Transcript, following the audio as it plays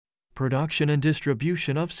production and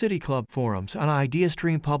distribution of City Club forums on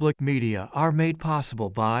IdeaStream Public Media are made possible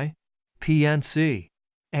by PNC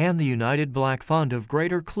and the United Black Fund of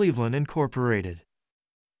Greater Cleveland, Incorporated.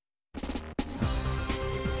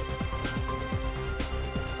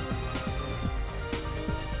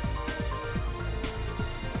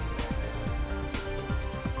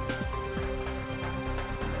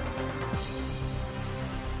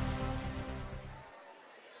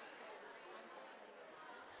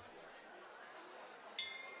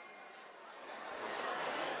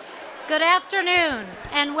 Good afternoon,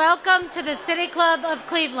 and welcome to the City Club of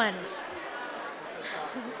Cleveland.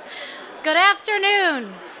 Good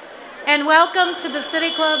afternoon, and welcome to the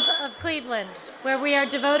City Club of Cleveland, where we are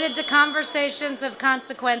devoted to conversations of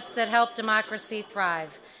consequence that help democracy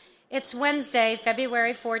thrive. It's Wednesday,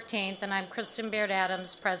 February 14th, and I'm Kristen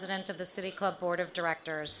Baird-Adams, President of the City Club Board of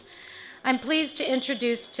Directors. I'm pleased to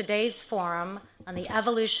introduce today's forum on the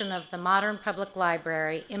evolution of the modern public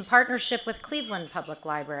library in partnership with Cleveland Public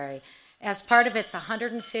Library as part of its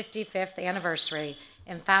 155th anniversary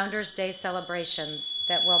and Founders Day celebration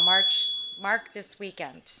that will mark this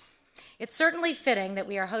weekend. It's certainly fitting that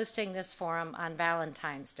we are hosting this forum on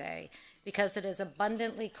Valentine's Day because it is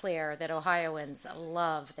abundantly clear that Ohioans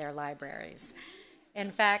love their libraries.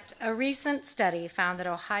 In fact, a recent study found that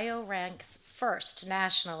Ohio ranks first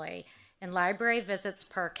nationally in library visits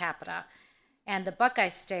per capita, and the Buckeye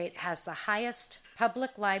State has the highest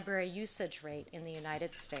public library usage rate in the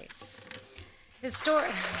United States.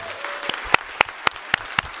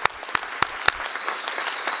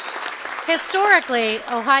 Historically,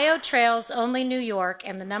 Ohio trails only New York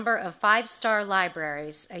in the number of five-star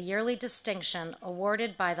libraries, a yearly distinction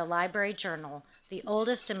awarded by the Library Journal, the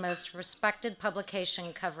oldest and most respected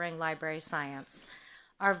publication covering library science.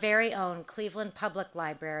 Our very own Cleveland Public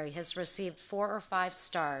Library has received 4 or 5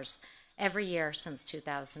 stars every year since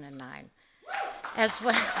 2009. As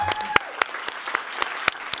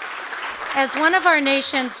one of our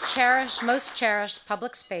nation's most cherished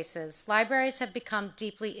public spaces, libraries have become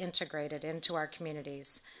deeply integrated into our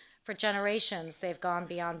communities. For generations, they've gone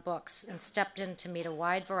beyond books and stepped in to meet a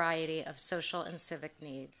wide variety of social and civic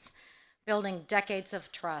needs, building decades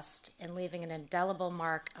of trust and leaving an indelible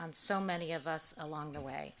mark on so many of us along the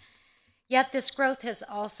way. Yet this growth has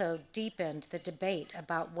also deepened the debate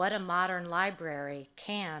about what a modern library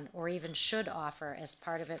can or even should offer as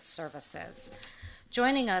part of its services.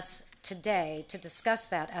 Joining us today to discuss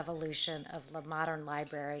that evolution of the modern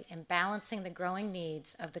library and balancing the growing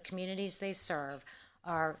needs of the communities they serve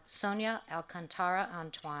are Sonia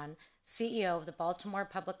Alcantara-Antoine, CEO of the Baltimore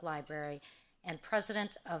Public Library and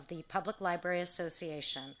President of the Public Library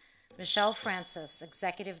Association, Michelle Francis,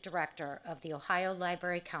 Executive Director of the Ohio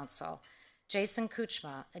Library Council, Jason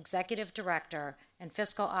Kuchma, Executive Director and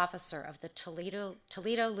Fiscal Officer of the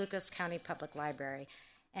Toledo-Lucas County Public Library,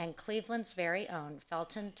 and Cleveland's very own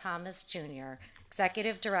Felton Thomas Jr.,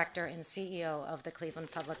 Executive Director and CEO of the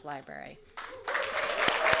Cleveland Public Library.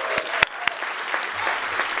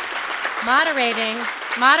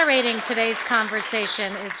 Moderating today's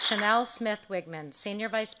conversation is Chanel Smith-Wigman, Senior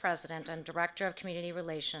Vice President and Director of Community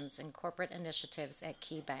Relations and Corporate Initiatives at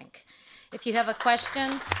KeyBank. If you have a question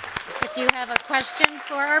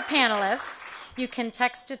for our panelists, you can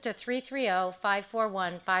text it to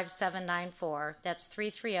 330-541-5794. That's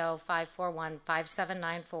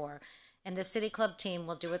 330-541-5794. And the City Club team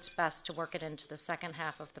will do its best to work it into the second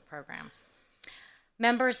half of the program.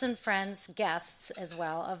 Members and friends, guests as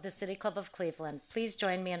well of the City Club of Cleveland, please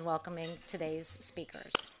join me in welcoming today's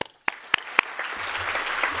speakers.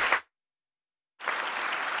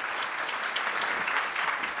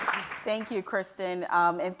 Thank you, Kristen,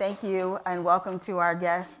 and thank you and welcome to our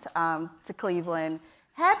guest to Cleveland.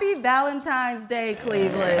 Happy Valentine's Day,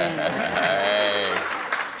 Cleveland. Hey.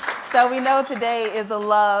 So we know today is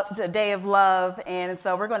a day of love, and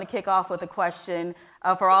so we're going to kick off with a question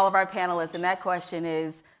for all of our panelists, and that question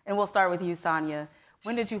is, and we'll start with you, Sonia,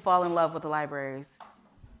 when did you fall in love with the libraries?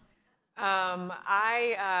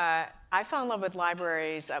 I fell in love with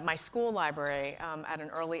libraries, my school library, at an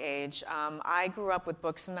early age. I grew up with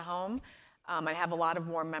books in the home. I have a lot of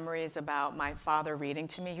warm memories about my father reading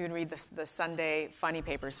to me. He would read the Sunday funny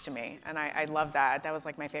papers to me, and I loved that. That was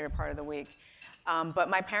like my favorite part of the week. But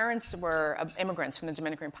my parents were immigrants from the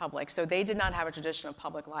Dominican Republic, so they did not have a tradition of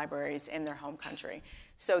public libraries in their home country.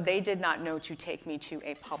 So they did not know to take me to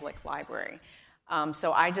a public library.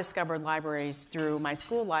 So I discovered libraries through my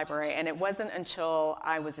school library, and it wasn't until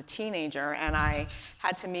I was a teenager and I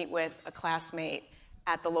had to meet with a classmate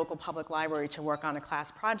at the local public library to work on a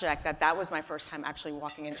class project that was my first time actually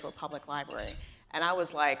walking into a public library. And I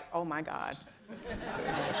was like, oh my God,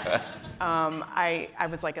 I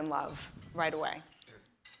was like in love right away.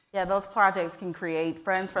 Yeah, those projects can create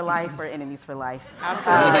friends for life or enemies for life.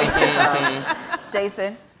 Absolutely.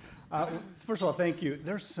 Jason? First of all, thank you.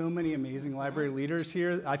 There's so many amazing library leaders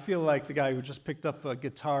here. I feel like the guy who just picked up a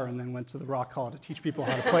guitar and then went to the Rock Hall to teach people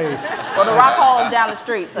how to play. Well, the Rock Hall is down the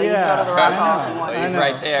street, so you can go to the Rock Hall if you want. He's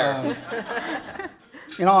right there.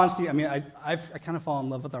 In all honesty, I mean, I kind of fall in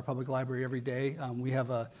love with our public library every day. We have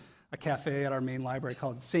a cafe at our main library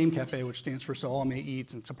called Same Cafe, which stands for So All May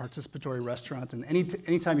Eat, and it's a participatory restaurant. And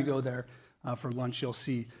anytime you go there for lunch, you'll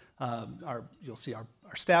see our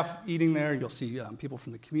staff eating there. You'll see people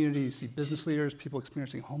from the community. You see business leaders, people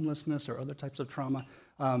experiencing homelessness or other types of trauma.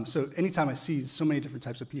 So anytime I see so many different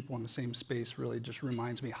types of people in the same space, really just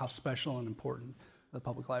reminds me how special and important the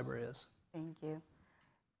public library is. Thank you.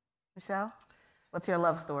 Michelle, what's your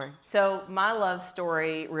love story? So my love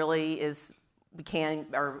story really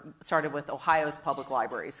started with Ohio's public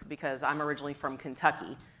libraries, because I'm originally from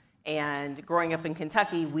Kentucky. And growing up in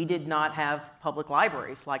Kentucky, we did not have public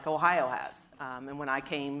libraries like Ohio has. And when I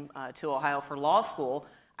came to Ohio for law school,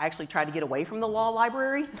 I actually tried to get away from the law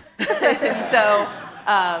library. And so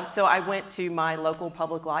I went to my local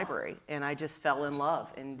public library, and I just fell in love.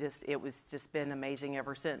 And it was just been amazing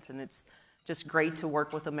ever since. And it's just great to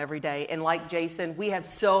work with them every day. And like Jason, we have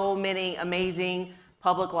so many amazing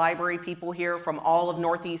public library people here from all of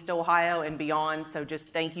Northeast Ohio and beyond. So just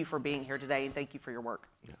thank you for being here today, and thank you for your work.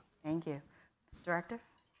 Yeah. Thank you. Director?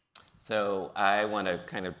 So I want to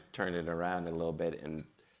kind of turn it around a little bit and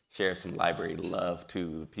share some library love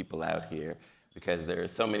to the people out here, because there are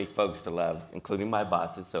so many folks to love, including my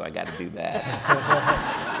bosses, so I got to do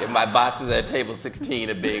that. Give my bosses at table 16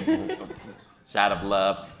 a big shot of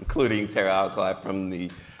love, including Sarah Alcott from the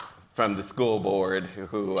school board,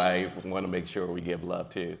 who I want to make sure we give love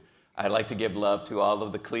to. I'd like to give love to all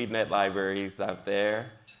of the CleveNet libraries out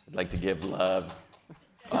there. I'd like to give love.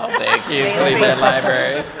 Oh, thank you, CleveNet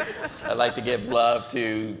libraries. I'd like to give love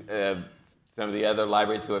to some of the other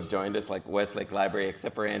libraries who have joined us, like Westlake Library,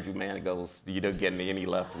 except for Andrew Manigles. You don't get any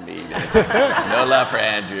love from me. No love for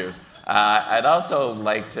Andrew. I'd also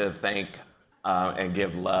like to thank and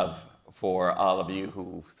give love for all of you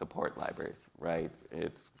who support libraries, right?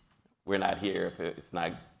 We're not here if it's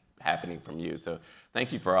not happening from you. So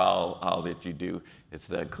thank you for all that you do. It's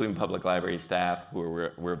the Cleveland Public Library staff who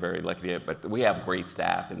we're very lucky to have, but we have great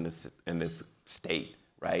staff in this state,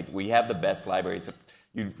 right? We have the best libraries.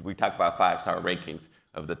 We talk about 5-star rankings.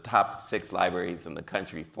 Of the top 6 libraries in the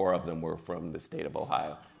country, 4 of them were from the state of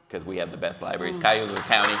Ohio, because we have the best libraries. Cuyahoga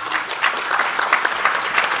County.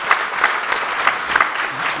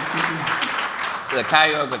 The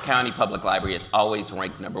Cuyahoga County Public Library is always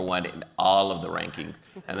ranked #1 in all of the rankings,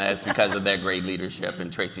 and that's because of their great leadership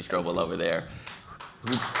and Tracy Strobel over there.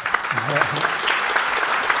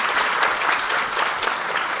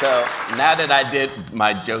 So now that I did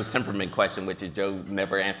my Joe Simperman question, which is Joe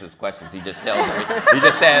never answers questions, he just tells he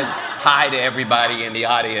just says hi to everybody in the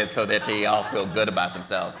audience so that they all feel good about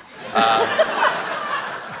themselves.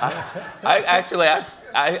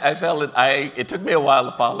 It took me a while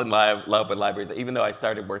to fall in love with libraries. Even though I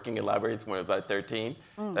started working in libraries when I was like 13,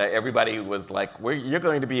 everybody was like, "You're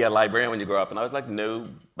going to be a librarian when you grow up," and I was like, "No,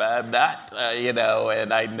 I'm not,"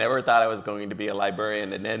 And I never thought I was going to be a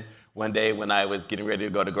librarian. And then one day when I was getting ready to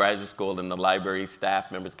go to graduate school, and the library staff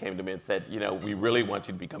members came to me and said, "We really want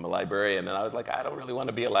you to become a librarian." And I was like, "I don't really want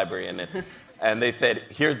to be a librarian." And they said,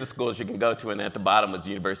 "Here's the schools you can go to," and at the bottom was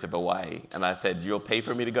the University of Hawaii. And I said, "You'll pay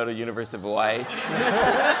for me to go to the University of Hawaii?"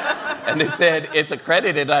 And they said, "It's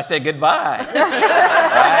accredited." And I said, "Goodbye."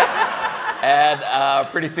 Right? And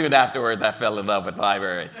pretty soon afterwards, I fell in love with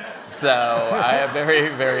libraries. So I am very,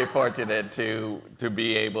 very fortunate to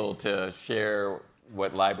be able to share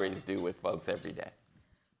what libraries do with folks every day.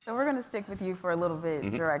 So we're going to stick with you for a little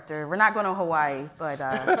bit, Director. We're not going to Hawaii, but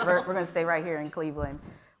we're going to stay right here in Cleveland.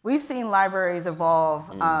 We've seen libraries evolve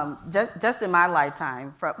just in my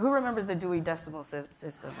lifetime. Who remembers the Dewey Decimal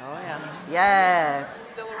System? Oh, yeah. Yes.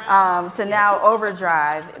 Still around. To now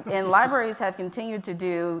Overdrive. And libraries have continued to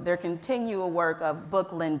do their continual work of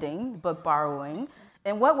book lending, book borrowing.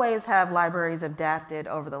 In what ways have libraries adapted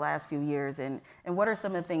over the last few years, and what are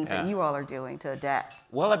some of the things that you all are doing to adapt?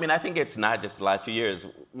 Well, I think it's not just the last few years.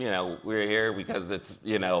 We're here because it's,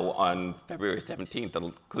 on February 17th,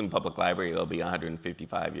 the Cleveland Public Library will be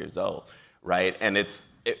 155 years old, right? And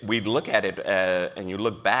we look at it and you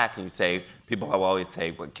look back and you say, people have always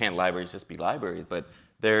say, well, can't libraries just be libraries? But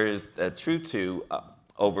there's a truth to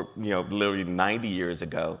over, literally 90 years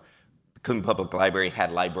ago, Cleveland Public Library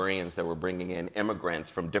had librarians that were bringing in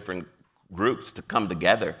immigrants from different groups to come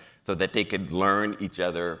together so that they could learn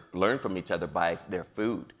from each other by their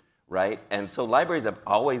food, right? And so libraries have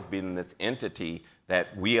always been this entity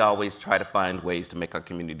that we always try to find ways to make our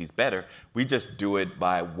communities better. We just do it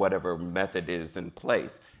by whatever method is in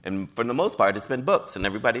place. And for the most part, it's been books. And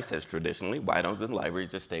everybody says traditionally, why don't the libraries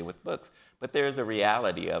just stay with books? But there's a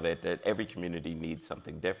reality of it that every community needs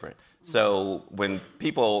something different. So when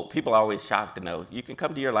people are always shocked to know, you can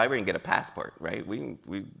come to your library and get a passport, right? We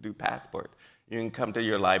do passports. You can come to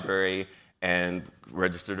your library and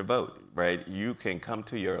register to vote, right? You can come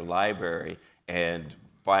to your library and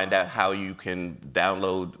find out how you can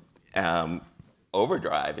download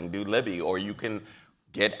Overdrive and do Libby, or you can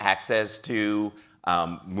get access to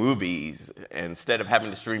movies instead of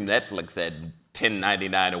having to stream Netflix at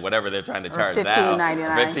 $10.99 or whatever they're trying to charge now.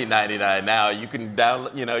 $15.99 now. You can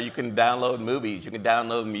download movies, you can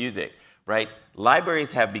download music, right?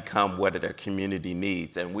 Libraries have become what their community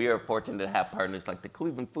needs, and we are fortunate to have partners like the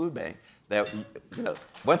Cleveland Food Bank that,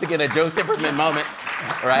 once again, a Joe Zipperman moment,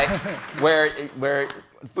 right? Where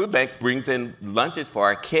Food Bank brings in lunches for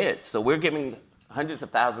our kids. So we're giving hundreds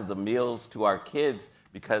of thousands of meals to our kids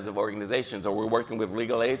because of organizations, or we're working with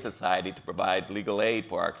Legal Aid Society to provide legal aid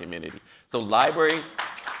for our community. So libraries,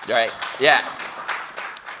 right, yeah.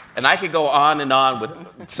 And I could go on and on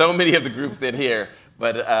with so many of the groups in here,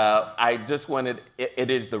 but I just wanted,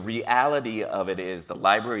 it is the reality of it is the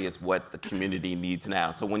library is what the community needs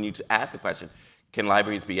now. So when you ask the question, can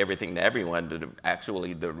libraries be everything to everyone?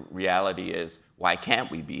 Actually, the reality is, why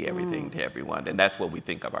can't we be everything to everyone? And that's what we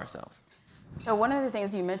think of ourselves. So one of the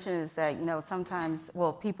things you mentioned is that, sometimes,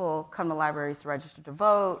 people come to libraries to register to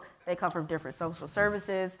vote. They come from different social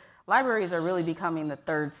services. Libraries are really becoming the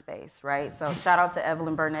third space, right? So shout out to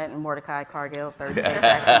Evelyn Burnett and Mordecai Cargill, Third Space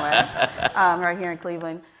Action Lab, right here in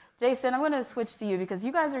Cleveland. Jason, I'm going to switch to you because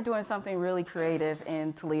you guys are doing something really creative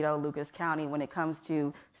in Toledo, Lucas County when it comes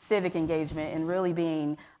to civic engagement and really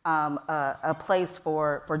being a place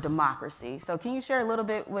for democracy. So can you share a little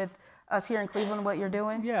bit with us here in Cleveland what you're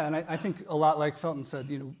doing? Yeah, and I think a lot like Felton said,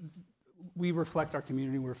 we reflect our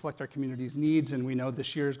community, we reflect our community's needs, and we know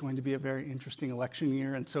this year is going to be a very interesting election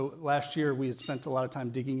year. And so last year we had spent a lot of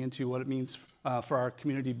time digging into what it means for our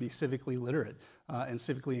community to be civically literate and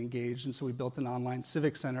civically engaged. And so we built an online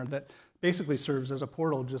civic center that basically serves as a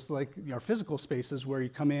portal, just like our physical spaces where you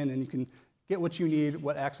come in and you can get what you need,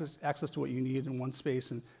 access to what you need in one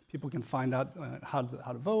space, and people can find out how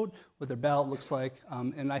to vote, what their ballot looks like.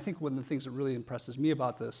 And I think one of the things that really impresses me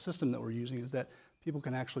about the system that we're using is that people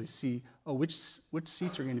can actually see, which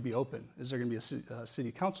seats are going to be open. Is there going to be a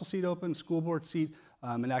city council seat open, school board seat?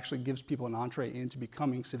 It actually gives people an entree into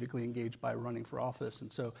becoming civically engaged by running for office.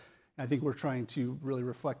 And so I think we're trying to really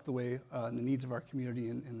reflect the way and the needs of our community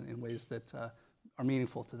in ways that are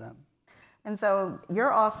meaningful to them. And so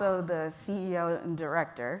you're also the CEO and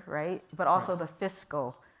director, right? But also the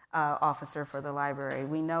fiscal officer for the library.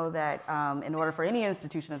 We know that in order for any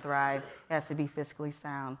institution to thrive, it has to be fiscally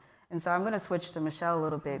sound. And so I'm going to switch to Michelle a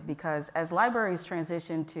little bit because as libraries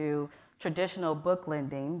transition to traditional book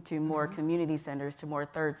lending, to more community centers, to more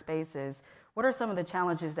third spaces, what are some of the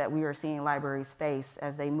challenges that we are seeing libraries face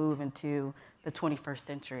as they move into the 21st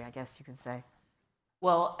century, I guess you could say?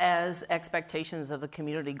 Well, as expectations of the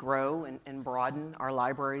community grow and broaden, our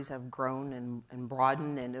libraries have grown and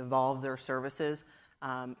broadened and evolved their services.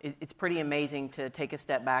 It's pretty amazing to take a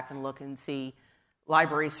step back and look and see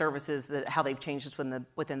library services, how they've changed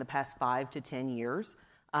within the past 5 to 10 years.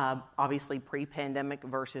 Obviously pre-pandemic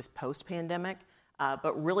versus post-pandemic.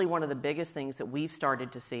 But really one of the biggest things that we've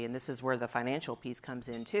started to see, and this is where the financial piece comes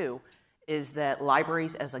in too, is that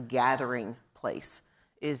libraries as a gathering place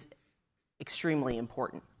is extremely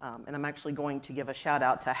important. And I'm actually going to give a shout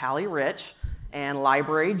out to Hallie Rich and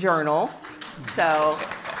Library Journal. So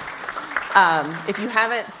if you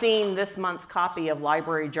haven't seen this month's copy of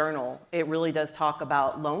Library Journal, it really does talk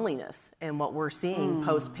about loneliness and what we're seeing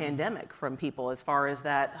post-pandemic from people as far as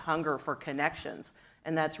that hunger for connections.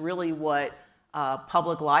 And that's really what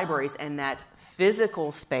public libraries and that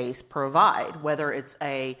physical space provide, whether it's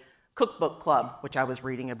a cookbook club, which I was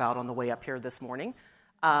reading about on the way up here this morning,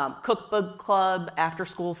 cookbook club,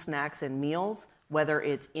 after-school snacks and meals, whether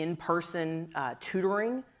it's in-person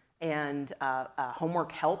tutoring and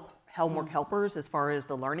homework helpers as far as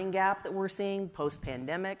the learning gap that we're seeing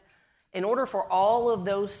post-pandemic. In order for all of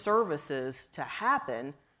those services to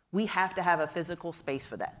happen, we have to have a physical space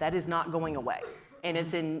for that. That is not going away, and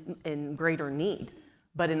it's in greater need.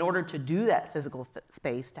 But in order to do that physical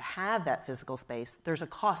space, to have that physical space, there's a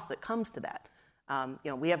cost that comes to that.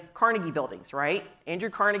 We have Carnegie buildings, right? Andrew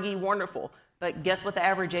Carnegie, wonderful. But guess what the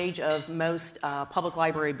average age of most public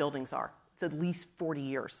library buildings are? It's at least 40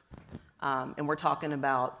 years. And we're talking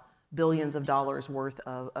about billions of dollars worth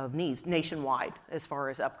of needs nationwide as far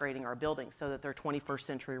as upgrading our buildings so that they're 21st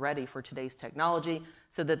century ready for today's technology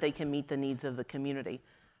so that they can meet the needs of the community.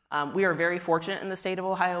 We are very fortunate in the state of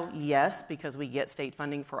Ohio, yes, because we get state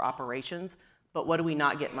funding for operations, but what do we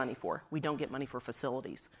not get money for? We don't get money for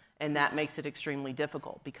facilities, and that makes it extremely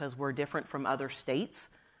difficult because we're different from other states.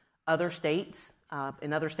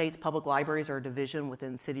 In other states, public libraries are a division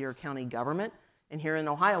within city or county government, and here in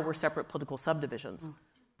Ohio, we're separate political subdivisions.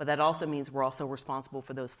 But that also means we're also responsible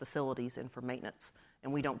for those facilities and for maintenance,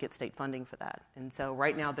 and we don't get state funding for that. And so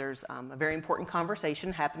right now there's a very important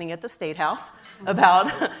conversation happening at the State House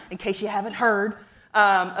about, in case you haven't heard,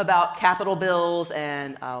 about capital bills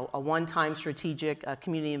and a one-time strategic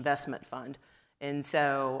community investment fund. And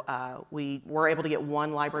so we were able to get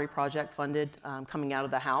one library project funded coming out of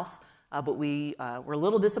the House, but we're a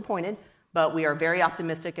little disappointed. But we are very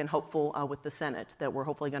optimistic and hopeful with the Senate that we're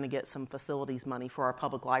hopefully going to get some facilities money for our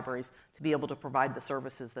public libraries to be able to provide the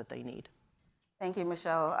services that they need. Thank you,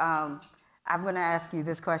 Michelle. I'm going to ask you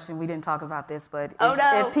this question. We didn't talk about this, but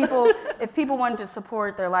if people wanted to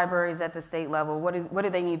support their libraries at the state level, what do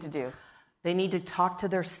they need to do? They need to talk to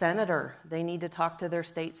their senator. They need to talk to their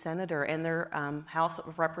state senator and their House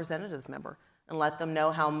of Representatives member and let them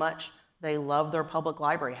know how much they love their public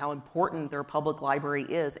library, how important their public library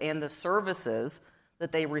is, and the services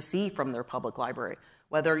that they receive from their public library.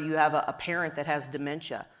 Whether you have a parent that has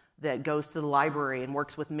dementia that goes to the library and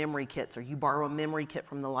works with memory kits, or you borrow a memory kit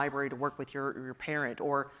from the library to work with your parent,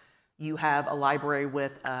 or you have a library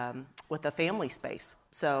with a family space.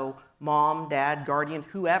 So mom, dad, guardian,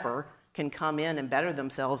 whoever can come in and better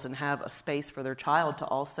themselves and have a space for their child to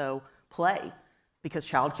also play, because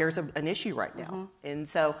childcare is an issue right now. And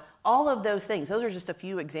so all of those things, those are just a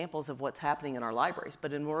few examples of what's happening in our libraries.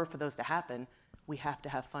 But in order for those to happen, we have to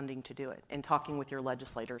have funding to do it. And talking with your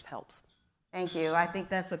legislators helps. Thank you. I think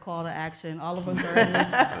that's a call to action. All of us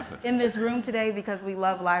are in this room today because we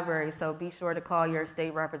love libraries. So be sure to call your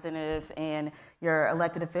state representative and your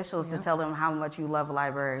elected officials to tell them how much you love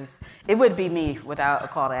libraries. It would be me without a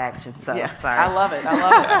call to action. So sorry. I love it. I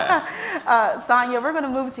love it. Sonia, we're going to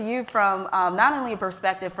move to you from not only a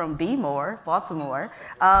perspective from Baltimore,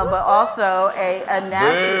 but also a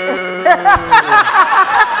national.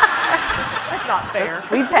 That's not fair.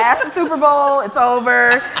 We passed the Super Bowl. It's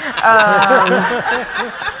over.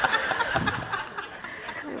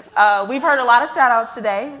 We've heard a lot of shout outs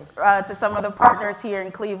today to some of the partners here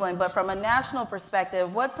in Cleveland, but from a national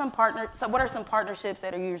perspective, what are some partnerships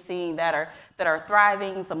that you're seeing that are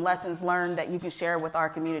thriving, some lessons learned that you can share with our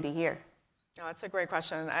community here? Oh, that's a great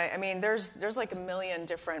question. I mean, there's like a million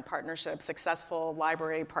different partnerships, successful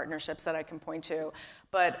library partnerships that I can point to.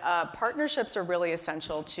 But partnerships are really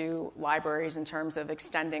essential to libraries in terms of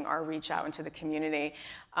extending our reach out into the community.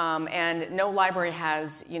 And no library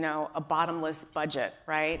has, a bottomless budget,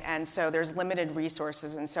 right? And so there's limited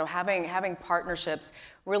resources. And so having partnerships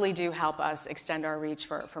really do help us extend our reach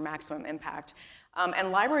for maximum impact.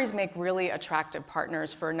 And libraries make really attractive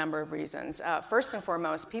partners for a number of reasons. First and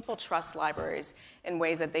foremost, people trust libraries in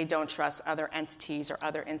ways that they don't trust other entities or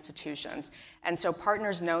other institutions. And so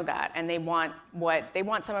partners know that, and they want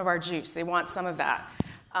some of our juice. They want some of that.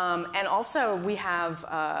 And also, we have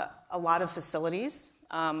a lot of facilities.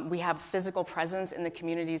 We have physical presence in the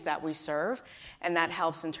communities that we serve, and that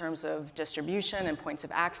helps in terms of distribution and points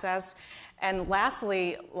of access. And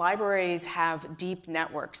lastly, libraries have deep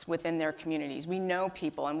networks within their communities. We know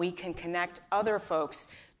people, and we can connect other folks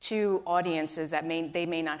to audiences that they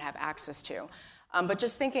may not have access to. But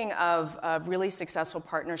just thinking of really successful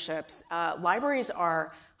partnerships, libraries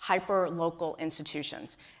are hyper-local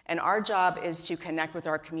institutions. And our job is to connect with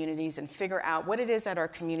our communities and figure out what it is that our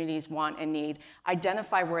communities want and need,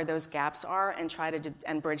 identify where those gaps are, and try to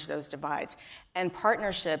and bridge those divides. And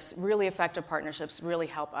partnerships, really effective partnerships, really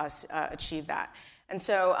help us achieve that. And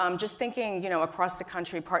so just thinking, across the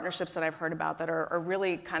country, partnerships that I've heard about that are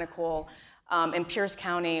really kind of cool. In Pierce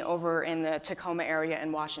County, over in the Tacoma area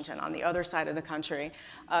in Washington, on the other side of the country,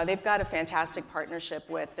 they've got a fantastic partnership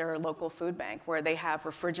with their local food bank where they have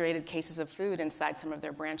refrigerated cases of food inside some of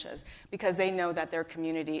their branches because they know that their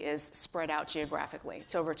community is spread out geographically.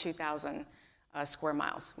 It's over 2,000 square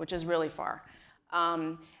miles, which is really far.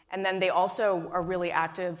 And then they also are really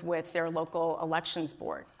active with their local elections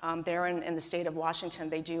board. There in the state of Washington,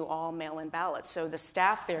 they do all mail-in ballots. So the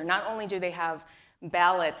staff there, not only do they have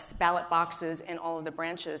ballot boxes in all of the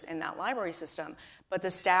branches in that library system. But the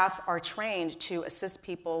staff are trained to assist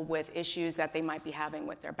people with issues that they might be having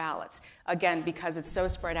with their ballots. Again, because it's so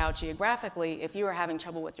spread out geographically, if you are having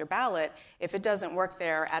trouble with your ballot, if it doesn't work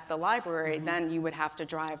there at the library, then you would have to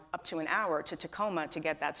drive up to an hour to Tacoma to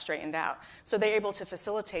get that straightened out. So they're able to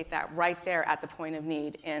facilitate that right there at the point of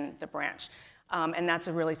need in the branch. And that's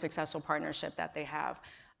a really successful partnership that they have.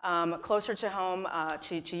 Closer to home,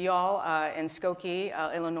 to y'all in Skokie,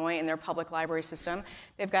 Illinois, in their public library system,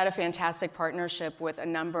 they've got a fantastic partnership with a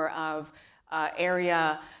number of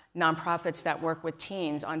area nonprofits that work with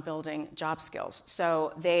teens on building job skills.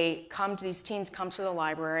 So these teens come to the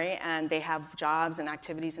library and they have jobs and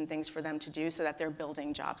activities and things for them to do so that they're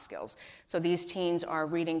building job skills. So these teens are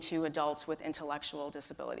reading to adults with intellectual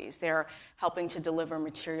disabilities. They're helping to deliver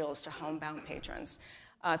materials to homebound patrons.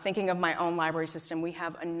 Thinking of my own library system, we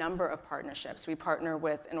have a number of partnerships. We partner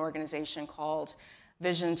with an organization called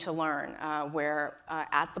Vision to Learn, where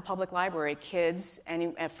at the public library, kids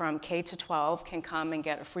from K to 12 can come and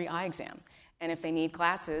get a free eye exam. And if they need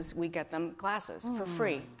glasses, we get them glasses for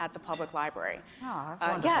free at the public library. Oh, that's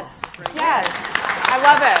wonderful. Yes, I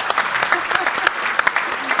love it.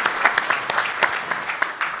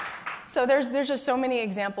 So there's just so many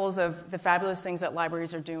examples of the fabulous things that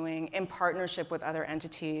libraries are doing in partnership with other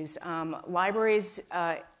entities. Libraries,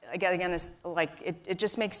 again, it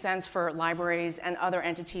just makes sense for libraries and other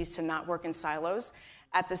entities to not work in silos.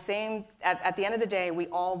 At the end of the day, we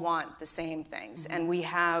all want the same things, and we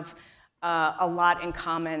have a lot in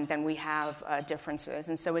common than we have differences.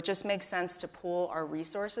 And so it just makes sense to pool our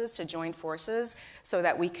resources, to join forces, so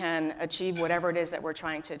that we can achieve whatever it is that we're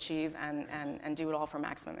trying to achieve and do it all for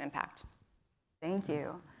maximum impact. Thank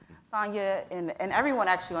you. Sonia, and everyone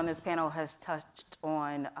actually on this panel has touched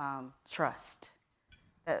on trust,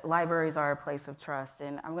 that libraries are a place of trust.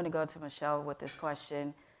 And I'm going to go to Michelle with this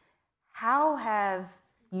question. How have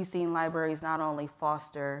you seen libraries not only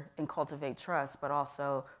foster and cultivate trust, but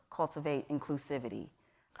also cultivate inclusivity,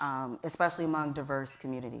 especially among diverse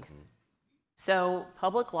communities? So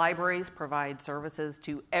public libraries provide services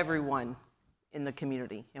to everyone in the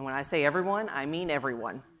community. And when I say everyone, I mean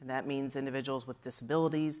everyone. And that means individuals with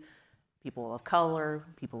disabilities, people of color,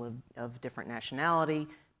 people of different nationality,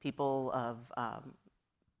 people of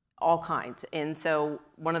all kinds. And so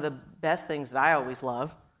one of the best things that I always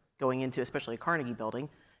love going into, especially a Carnegie building,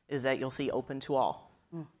 is that you'll see open to all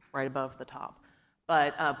right above the top.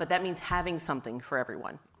 But that means having something for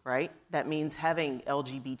everyone, right? That means having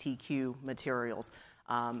LGBTQ materials.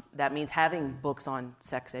 That means having books on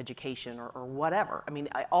sex education or whatever. I mean,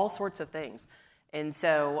 all sorts of things. And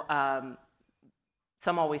so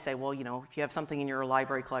some always say, well, if you have something in your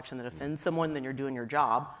library collection that offends someone, then you're doing your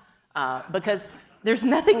job. Because there's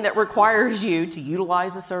nothing that requires you to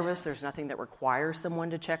utilize a service. There's nothing that requires someone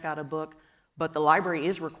to check out a book. But the library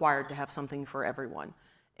is required to have something for everyone.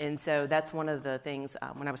 And so that's one of the things,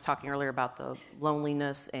 when I was talking earlier about the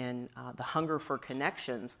loneliness and the hunger for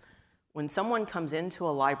connections, when someone comes into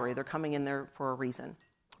a library, they're coming in there for a reason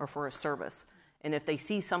or for a service. And if they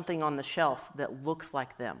see something on the shelf that looks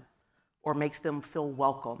like them or makes them feel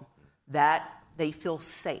welcome, that they feel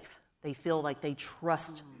safe. They feel like they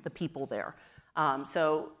trust the people there.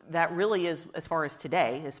 So that really is, as far as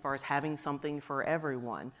today, as far as having something for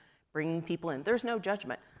everyone, bringing people in. There's no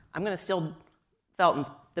judgment. I'm going to steal Felton's,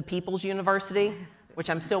 the People's University, which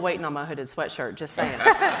I'm still waiting on my hooded sweatshirt, just saying.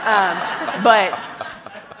 But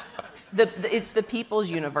it's the People's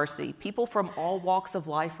University. People from all walks of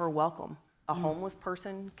life are welcome. A homeless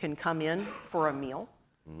person can come in for a meal.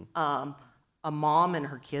 A mom and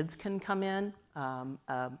her kids can come in.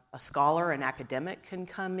 A scholar, an academic can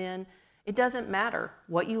come in. It doesn't matter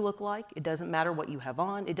what you look like. It doesn't matter what you have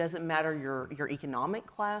on. It doesn't matter your economic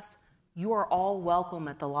class. You are all welcome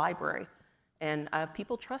at the library. And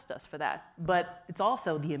people trust us for that. But it's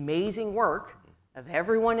also the amazing work of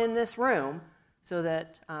everyone in this room so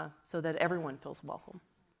that everyone feels welcome.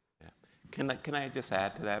 Yeah. Can I just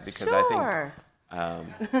add to that? Because Sure. I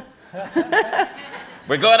think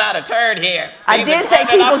we're going out of turn here. I did say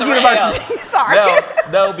People's University. Sorry.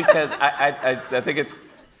 No, because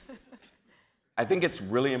I think it's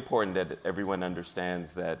really important that everyone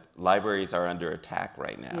understands that libraries are under attack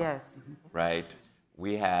right now. Yes. Right?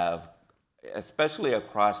 We have, especially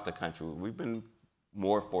across the country, we've been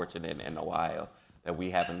more fortunate in Ohio that we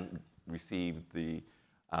haven't received the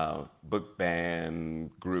book ban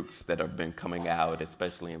groups that have been coming out,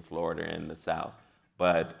 especially in Florida and the South.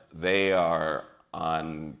 But they are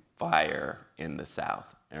on fire in the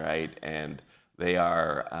South, right? And they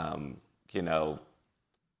are,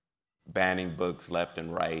 banning books left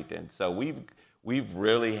and right. And so we've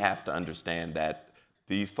really have to understand that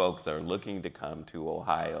these folks are looking to come to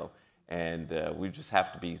Ohio, and we just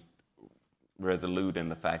have to be resolute in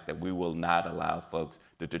the fact that we will not allow folks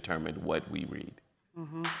to determine what we read.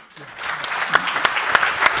 Mm-hmm.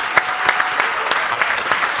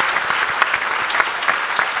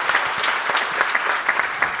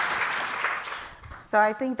 So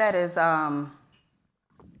I think that is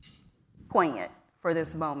poignant for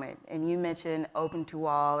this moment. And you mentioned open to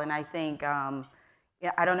all, and I think,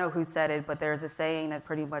 I don't know who said it, but there's a saying that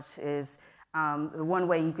pretty much is, the one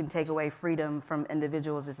way you can take away freedom from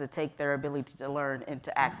individuals is to take their ability to learn and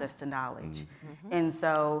to access to knowledge. Mm-hmm. And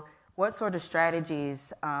so what sort of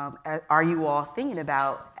strategies are you all thinking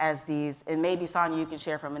about as these, and maybe Sonia, you can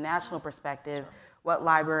share from a national perspective, what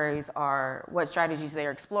strategies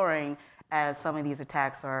they're exploring as some of these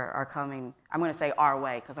attacks are coming, I'm going to say our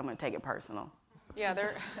way, because I'm going to take it personal. Yeah,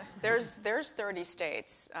 there's 30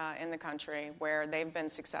 states in the country where they've been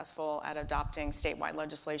successful at adopting statewide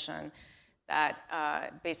legislation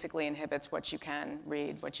that basically inhibits what you can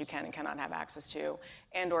read, what you can and cannot have access to,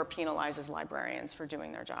 and or penalizes librarians for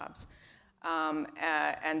doing their jobs.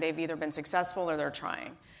 And they've either been successful or they're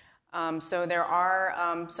trying. So there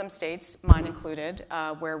are some states, mine included,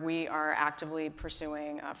 where we are actively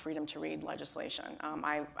pursuing freedom to read legislation.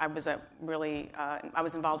 I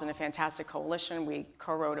was involved in a fantastic coalition. We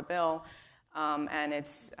co-wrote a bill, and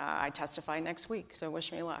I testify next week. So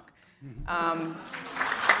wish me luck.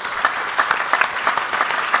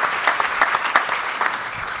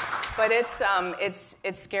 But it's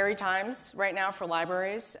scary times right now for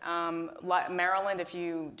libraries. Maryland, if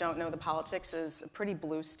you don't know the politics, is a pretty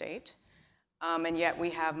blue state. And yet we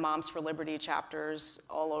have Moms for Liberty chapters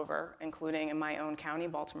all over, including in my own county,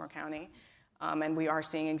 Baltimore County. And we are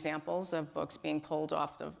seeing examples of books being pulled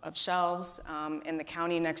off of shelves. In the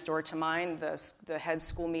county next door to mine, the head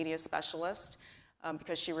school media specialist,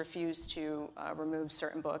 because she refused to remove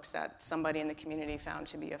certain books that somebody in the community found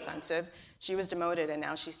to be offensive, she was demoted, and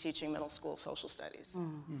now she's teaching middle school social studies.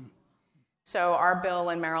 Mm-hmm. So our bill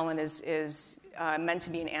in Maryland is meant to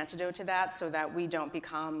be an antidote to that, so that we don't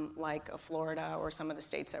become like a Florida or some of the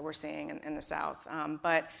states that we're seeing in the South.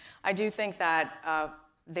 But I do think that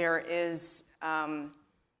there is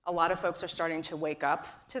a lot of folks are starting to wake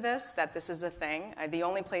up to this, that this is a thing. The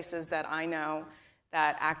only places that I know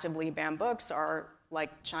that actively ban books are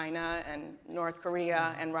like China and North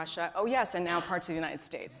Korea and Russia. Oh yes, and now parts of the United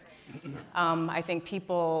States. I think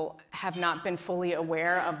people have not been fully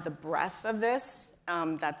aware of the breadth of this,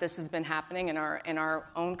 that this has been happening in our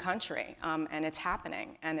own country, and it's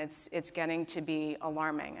happening, and it's getting to be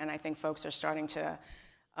alarming. And I think folks are starting to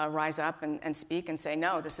rise up and speak and say,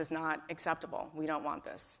 no, this is not acceptable. We don't want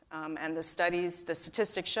this. And the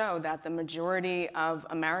statistics show that the majority of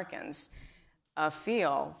Americans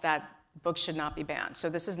feel that books should not be banned. So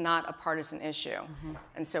this is not a partisan issue. Mm-hmm.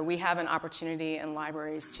 And so we have an opportunity in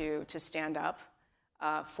libraries to stand up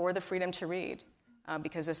for the freedom to read,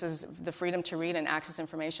 because this is the freedom to read and access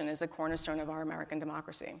information is a cornerstone of our American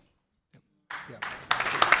democracy. Yep.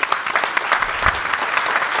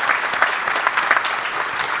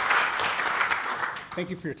 Thank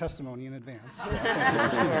you for your testimony in advance.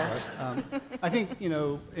 I think,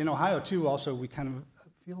 in Ohio too, also we kind of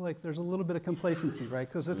feel like there's a little bit of complacency, right?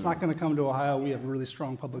 Because it's not going to come to Ohio. We have really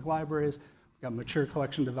strong public libraries. We've got mature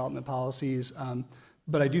collection development policies.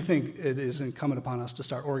 But I do think it is incumbent upon us to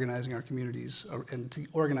start organizing our communities and to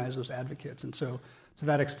organize those advocates. And so to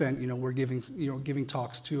that extent, we're giving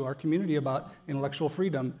talks to our community about intellectual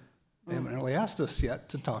freedom. They haven't really asked us yet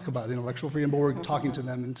to talk about intellectual freedom, but we're talking to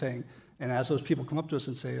them and saying, and as those people come up to us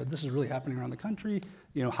and say, this is really happening around the country,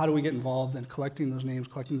 how do we get involved in collecting those names,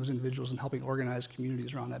 collecting those individuals, and helping organize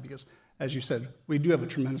communities around that? Because, as you said, we do have a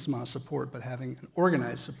tremendous amount of support, but having an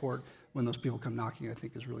organized support when those people come knocking, I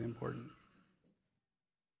think, is really important.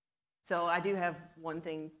 So I do have one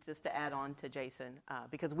thing just to add on to Jason,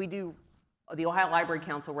 because the Ohio Library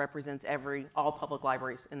Council represents all public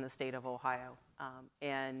libraries in the state of Ohio.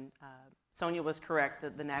 And Sonia was correct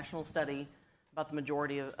that the national study about the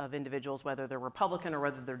majority of individuals, whether they're Republican or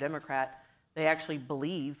whether they're Democrat, they actually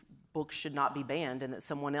believe books should not be banned and that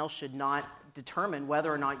someone else should not determine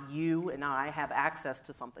whether or not you and I have access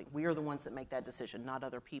to something. We are the ones that make that decision, not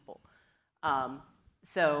other people. But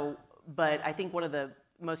I think one of the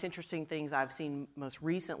most interesting things I've seen most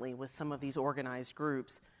recently with some of these organized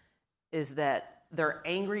groups is that they're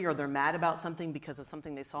angry or they're mad about something because of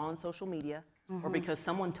something they saw on social media, or because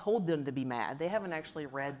someone told them to be mad. They haven't actually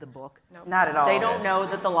read the book. Nope. Not at all. They don't know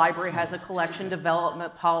that the library has a collection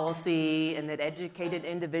development policy and that educated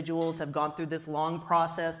individuals have gone through this long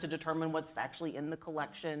process to determine what's actually in the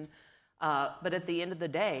collection. But at the end of the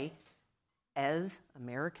day, as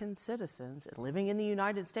American citizens living in the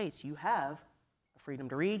United States, you have a freedom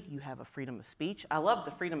to read, you have a freedom of speech. I love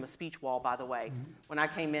the freedom of speech wall, by the way. Mm-hmm. When I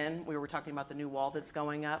came in, we were talking about the new wall that's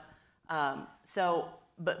going up.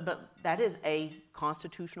 But that is a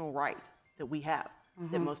constitutional right that we have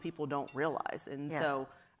that most people don't realize. And so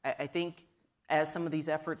I think as some of these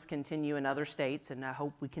efforts continue in other states, and I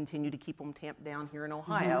hope we continue to keep them tamped down here in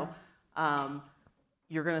Ohio,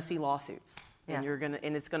 you're going to see lawsuits. And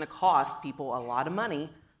and it's going to cost people a lot of money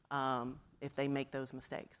if they make those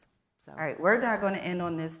mistakes. So. All right, we're not going to end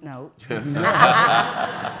on this note.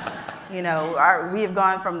 You know, we have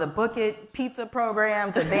gone from the Book It pizza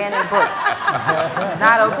program to banning books.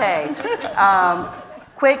 Not okay.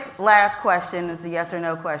 Quick last question. It's a yes or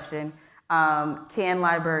no question. Can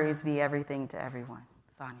libraries be everything to everyone?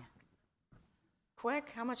 Sonia.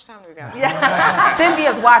 Quick? How much time do we got? Yeah.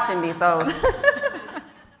 Cynthia's watching me, so.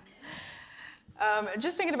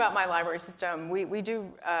 Just thinking about my library system, we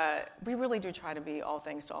really do try to be all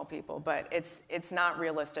things to all people, but it's not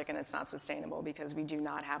realistic and it's not sustainable because we do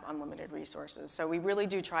not have unlimited resources. So we really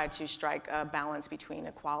do try to strike a balance between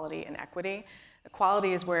equality and equity.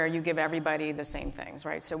 Equality is where you give everybody the same things,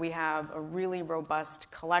 right? So we have a really robust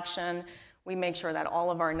collection. We make sure that all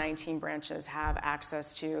of our 19 branches have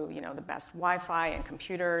access to, you know, the best Wi-Fi and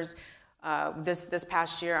computers. This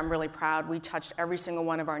past year, I'm really proud. We touched every single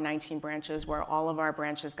one of our 19 branches where all of our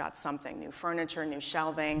branches got something, new furniture, new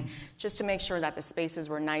shelving, just to make sure that the spaces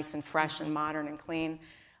were nice and fresh and modern and clean.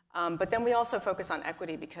 But then we also focus on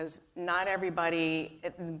equity because not everybody,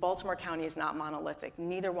 Baltimore County is not monolithic.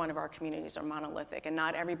 Neither one of our communities are monolithic, and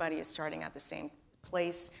not everybody is starting at the same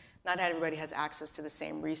place. Not everybody has access to the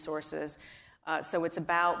same resources. So it's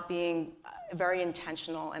about being very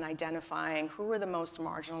intentional and identifying who are the most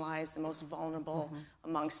marginalized, the most vulnerable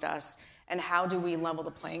amongst us, and how do we level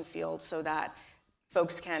the playing field so that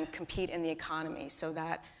folks can compete in the economy, so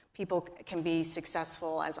that people can be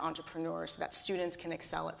successful as entrepreneurs, so that students can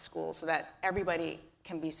excel at school, so that everybody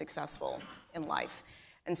can be successful in life.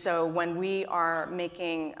 And so when we are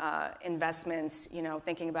making investments, you know,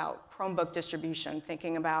 thinking about Chromebook distribution,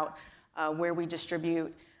 thinking about where we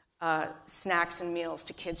distribute snacks and meals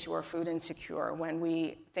to kids who are food insecure, when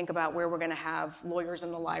we think about where we're going to have lawyers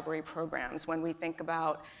in the library programs, when we think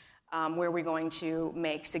about where we're going to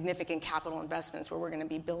make significant capital investments, where we're going to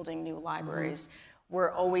be building new libraries,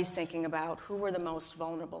 we're always thinking about who are the most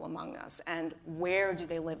vulnerable among us and where do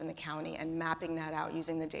they live in the county and mapping that out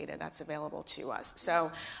using the data that's available to us. So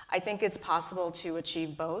I think it's possible to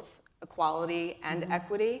achieve both equality and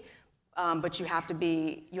equity. But you have to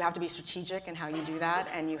be strategic in how you do that,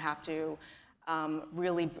 and you have to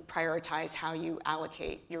really prioritize how you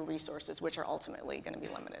allocate your resources, which are ultimately going to be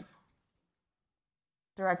limited.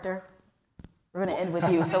 Director, we're going to end with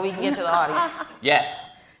you so we can get to the audience. Yes.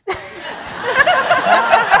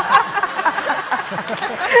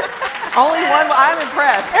 Only one. I'm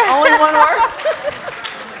impressed. Only one word.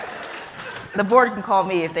 The board can call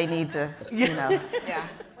me if they need to. You know. Yeah.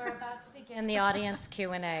 In the audience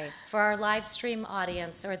Q&A. For our live stream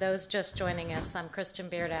audience or those just joining us, I'm Kristen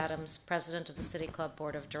Beard-Adams, President of the City Club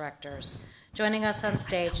Board of Directors. Joining us on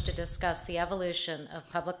stage to discuss the evolution of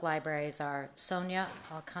public libraries are Sonia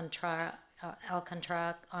Alcantara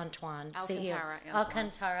Antoine, CEO.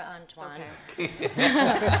 Alcantara Antoine.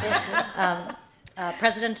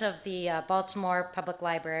 President of the Baltimore Public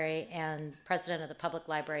Library and President of the Public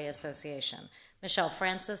Library Association. Michelle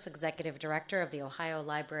Francis, Executive Director of the Ohio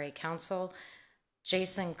Library Council.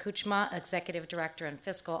 Jason Kuchma, Executive Director and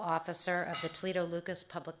Fiscal Officer of the Toledo Lucas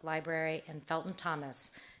Public Library, and Felton Thomas,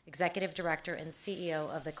 Executive Director and CEO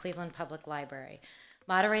of the Cleveland Public Library.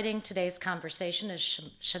 Moderating today's conversation is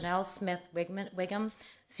Chanel Smith-Wiggum,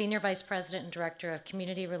 Senior Vice President and Director of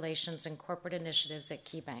Community Relations and Corporate Initiatives at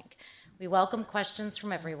KeyBank. We welcome questions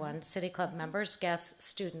from everyone, City Club members, guests,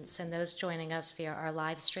 students, and those joining us via our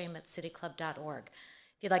live stream at cityclub.org. If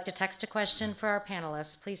you'd like to text a question for our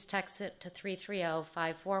panelists, please text it to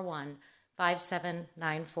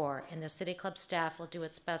 330-541-5794, and the City Club staff will do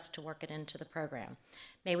its best to work it into the program.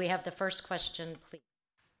 May we have the first question, please?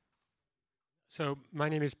 So my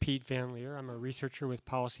name is Pete Van Leer. I'm a researcher with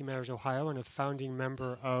Policy Matters Ohio and a founding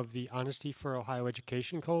member of the Honesty for Ohio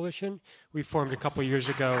Education Coalition. We formed a couple years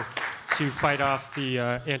ago to fight off the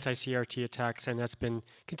anti-CRT attacks, and that's been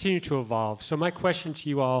continued to evolve. So my question to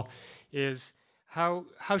you all is, how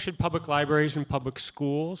should public libraries and public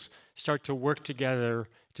schools start to work together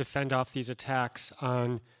to fend off these attacks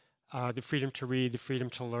on the freedom to read, the freedom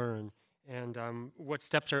to learn? And what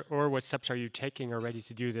steps are you taking already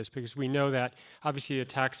to do this? Because we know that obviously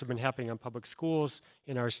attacks have been happening on public schools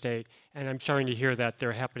in our state, and I'm starting to hear that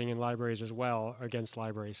they're happening in libraries as well, against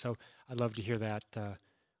libraries. So I'd love to hear that,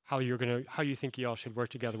 how you think you all should work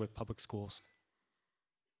together with public schools.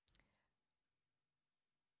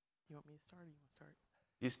 You want me to start, or you want to start?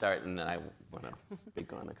 You start, and then I want to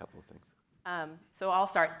speak on a couple of things. So I'll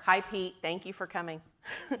start. Hi, Pete. Thank you for coming.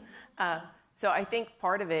 So I think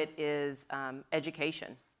part of it is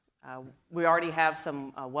education. We already have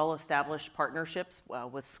some well-established partnerships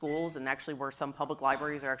with schools, and actually where some public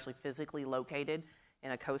libraries are actually physically located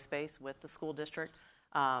in a co-space with the school district.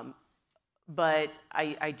 But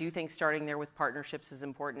I do think starting there with partnerships is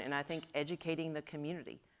important, and I think educating the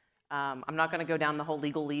community. I'm not going to go down the whole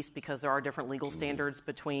legalese because there are different legal standards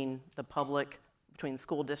between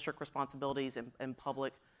school district responsibilities and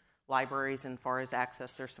public libraries, and as far as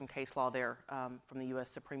access, there's some case law there from the U.S.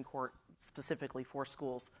 Supreme Court specifically for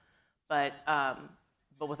schools. But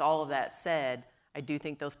with all of that said, I do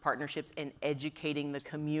think those partnerships and educating the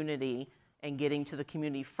community and getting to the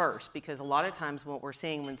community first, because a lot of times what we're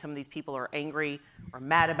seeing when some of these people are angry or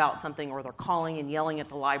mad about something, or they're calling and yelling at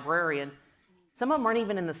the librarian, some of them aren't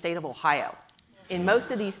even in the state of Ohio. In most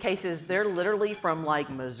of these cases, they're literally from like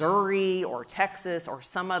Missouri or Texas or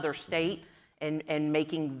some other state, and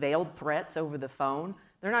making veiled threats over the phone.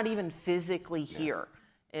 They're not even physically here.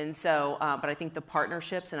 And so, but I think the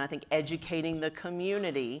partnerships, and I think educating the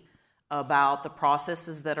community about the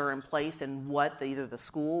processes that are in place and what either the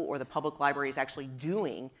school or the public library is actually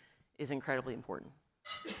doing is incredibly important.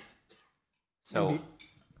 So,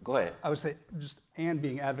 go ahead. I would say and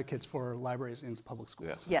being advocates for libraries in public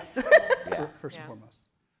schools. Yes. First and foremost.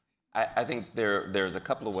 I think there's a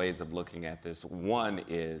couple of ways of looking at this. One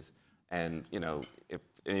is, and if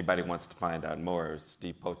anybody wants to find out more,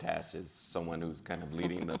 Steve Potash is someone who's kind of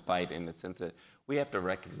leading the fight in the sense that we have to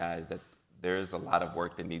recognize that there's a lot of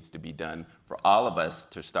work that needs to be done for all of us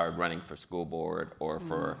to start running for school board, or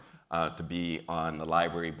for to be on the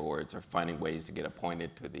library boards, or finding ways to get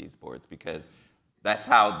appointed to these boards, because that's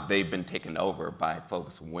how they've been taken over by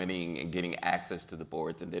folks winning and getting access to the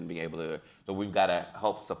boards and then being able to. So we've got to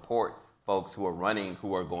help support folks who are running,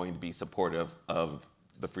 who are going to be supportive of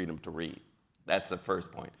the freedom to read. That's the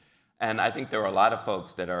first point. And I think there are a lot of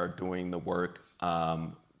folks that are doing the work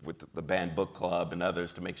with the Banned Book Club and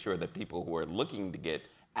others to make sure that people who are looking to get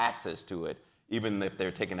access to it, even if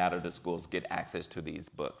they're taken out of the schools, get access to these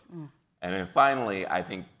books. And then finally, I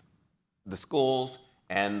think the schools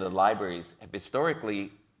and the libraries have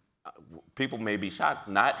historically, people may be shocked,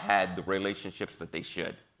 not had the relationships that they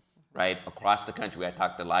should, right? Across the country, I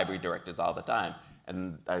talk to library directors all the time,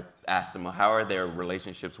 and I ask them, how are their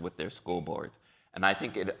relationships with their school boards? And I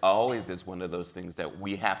think it always is one of those things that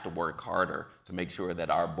we have to work harder to make sure that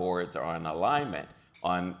our boards are in alignment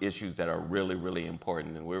on issues that are really, really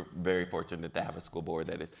important. And we're very fortunate to have a school board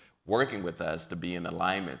that is working with us to be in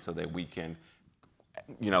alignment so that we can,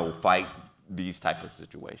 fight these types of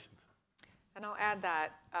situations. And I'll add that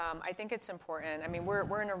I think it's important. I mean,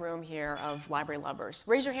 we're in a room here of library lovers.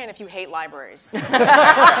 Raise your hand if you hate libraries.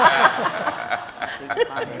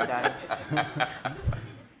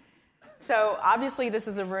 So obviously this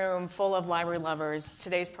is a room full of library lovers.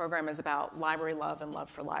 Today's program is about library love and love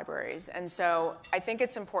for libraries. And so I think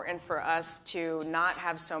it's important for us to not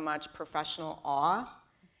have so much professional awe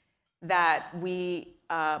that we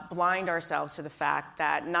blind ourselves to the fact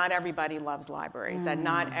that not everybody loves libraries, that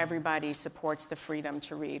not everybody supports the freedom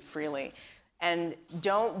to read freely. And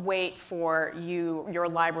don't wait for your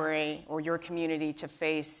library or your community to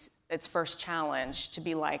face its first challenge to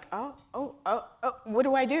be like, oh, what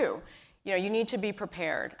do I do? You need to be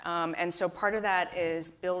prepared. And so part of that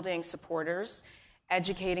is building supporters,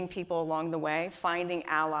 educating people along the way, finding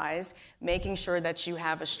allies, making sure that you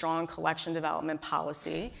have a strong collection development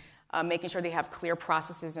policy, making sure they have clear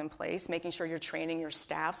processes in place, making sure you're training your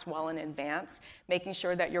staffs well in advance, making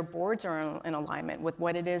sure that your boards are in alignment with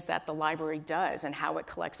what it is that the library does and how it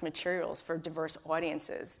collects materials for diverse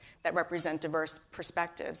audiences that represent diverse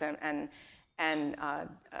perspectives and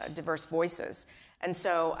diverse voices. And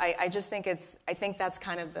so I just think I think that's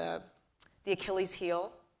kind of the Achilles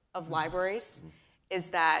heel of libraries,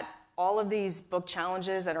 is that all of these book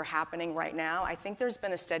challenges that are happening right now, I think there's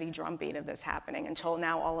been a steady drumbeat of this happening until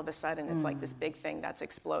now all of a sudden it's like this big thing that's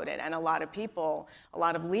exploded. And a lot of people, a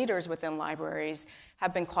lot of leaders within libraries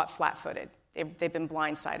have been caught flat-footed. They've been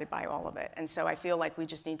blindsided by all of it. And so I feel like we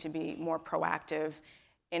just need to be more proactive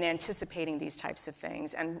in anticipating these types of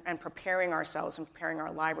things and preparing ourselves and preparing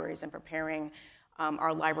our libraries and preparing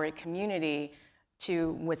our library community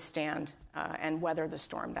to withstand and weather the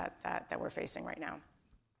storm that we're facing right now.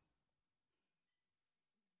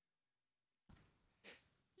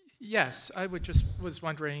 Yes, I was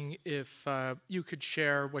wondering if you could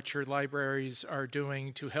share what your libraries are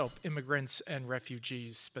doing to help immigrants and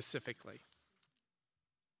refugees specifically.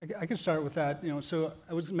 I can start with that. So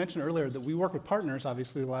I was mentioned earlier that we work with partners.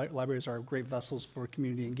 Obviously, libraries are great vessels for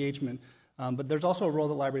community engagement, but there's also a role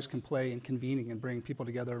that libraries can play in convening and bringing people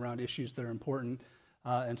together around issues that are important.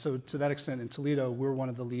 And so to that extent, in Toledo, we're one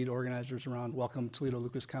of the lead organizers around Welcome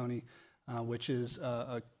Toledo-Lucas County, which is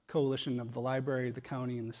a coalition of the library, the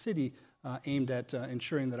county, and the city aimed at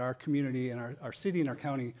ensuring that our community and our city and our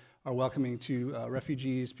county are welcoming to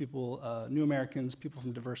refugees, people, new Americans, people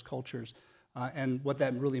from diverse cultures. And what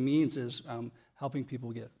that really means is helping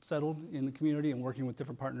people get settled in the community and working with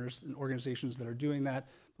different partners and organizations that are doing that,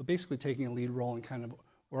 but basically taking a lead role in kind of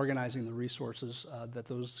organizing the resources that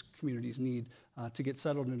those communities need to get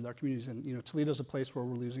settled into our communities. And Toledo's a place where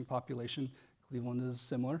we're losing population. Cleveland is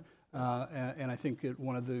similar. And I think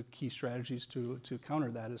one of the key strategies to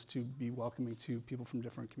counter that is to be welcoming to people from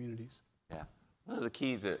different communities. Yeah. One of the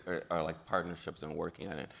keys are like partnerships and working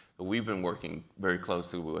on it. But we've been working very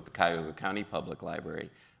closely with the Cuyahoga County Public Library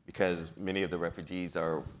because many of the refugees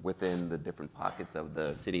are within the different pockets of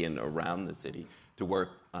the city and around the city to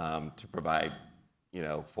work to provide,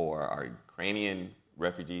 for our Ukrainian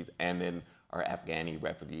refugees and then our Afghani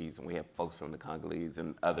refugees. And we have folks from the Congolese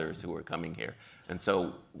and others who are coming here. And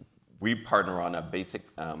so we partner on a basic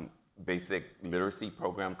literacy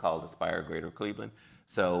program called Aspire Greater Cleveland.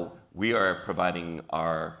 So we are providing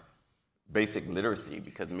our basic literacy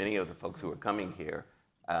because many of the folks who are coming here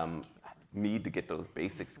need to get those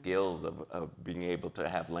basic skills of being able to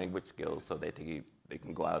have language skills so that they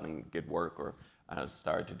can go out and get work or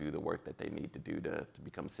start to do the work that they need to do to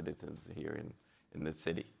become citizens here in the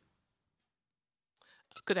city.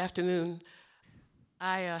 Good afternoon.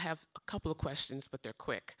 I have a couple of questions, but they're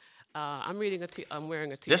quick. I'm wearing a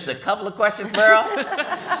T-shirt. Just a couple of questions, Merrill?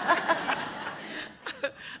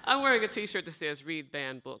 I'm wearing a T-shirt that says "Read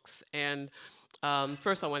Banned Books." And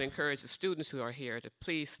first, I want to encourage the students who are here to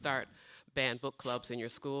please start banned book clubs in your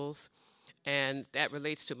schools. And that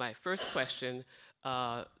relates to my first question.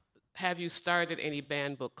 Have you started any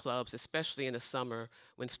banned book clubs, especially in the summer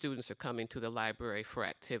when students are coming to the library for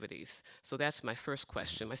activities? So that's my first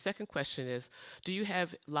question. My second question is, do you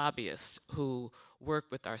have lobbyists who work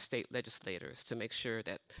with our state legislators to make sure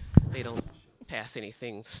that they don't pass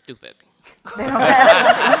anything stupid? They don't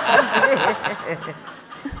pass anything stupid.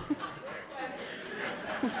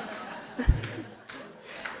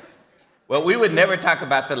 Well, we would never talk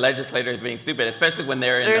about the legislators being stupid, especially when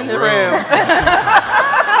they're in the room.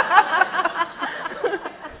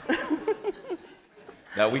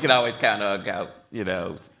 No, we can always count on,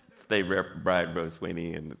 State Rep. Brian Rose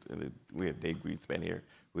Sweeney, and we have Dave Greenspan here,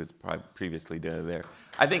 who was previously done there.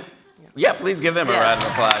 I think, please give them a round of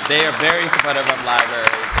applause. They are very supportive of libraries.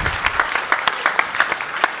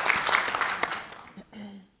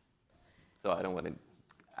 So I don't want to,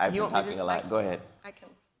 I've been talking a lot. Go ahead. I can.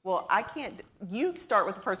 Well, I can't. You start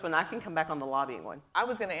with the first one. I can come back on the lobbying one. I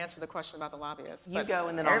was going to answer the question about the lobbyists. You go,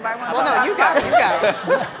 and then everybody I'll wants Well, no, you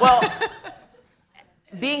go. Well,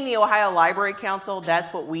 being the Ohio Library Council,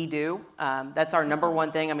 that's what we do. That's our number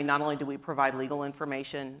one thing. I mean, not only do we provide legal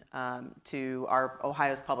information to our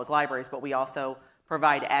Ohio's public libraries, but we also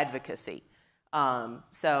provide advocacy.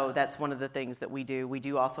 So that's one of the things that we do. We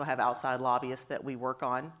do also have outside lobbyists that we work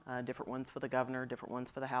on, different ones for the governor, different ones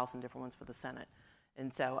for the House, and different ones for the Senate.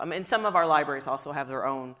 And so, and some of our libraries also have their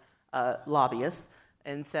own lobbyists.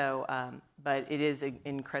 And so, but it is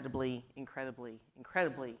incredibly, incredibly,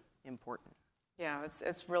 incredibly important. Yeah,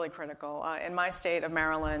 it's really critical. In my state of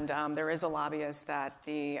Maryland, there is a lobbyist that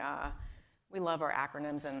we love our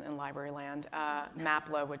acronyms in library land,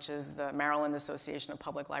 MAPLA, which is the Maryland Association of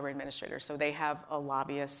Public Library Administrators. So they have a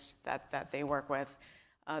lobbyist that they work with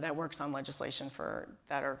that works on legislation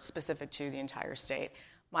that are specific to the entire state.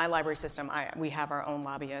 My library system, we have our own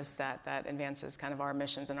lobbyist that advances kind of our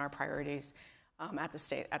missions and our priorities at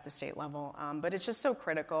the state level. But it's just so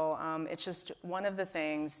critical. It's just one of the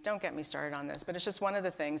things, don't get me started on this, but it's just one of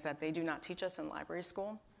the things that they do not teach us in library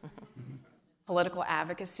school. Political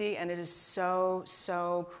advocacy, and it is so,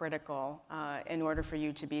 so critical in order for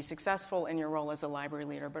you to be successful in your role as a library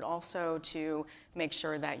leader, but also to make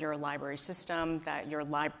sure that your library system, that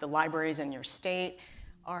the libraries in your state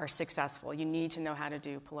are successful. You need to know how to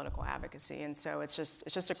do political advocacy, and so it's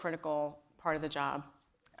just a critical part of the job,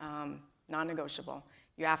 non-negotiable.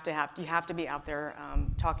 You have to be out there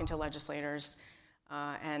talking to legislators,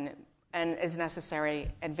 and as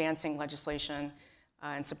necessary, advancing legislation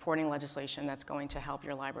and supporting legislation that's going to help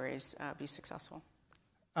your libraries be successful.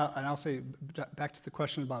 And I'll say, back to the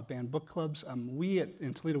question about banned book clubs,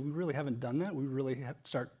 in Toledo, we really haven't done that. We really have to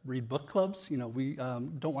start read book clubs. We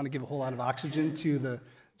don't want to give a whole lot of oxygen to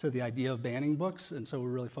the idea of banning books, and so we're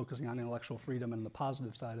really focusing on intellectual freedom and the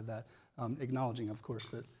positive side of that, acknowledging, of course,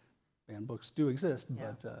 that banned books do exist.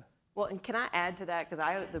 Yeah. But well, and can I add to that?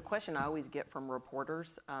 Because the question I always get from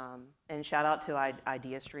reporters, and shout out to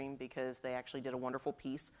IdeaStream because they actually did a wonderful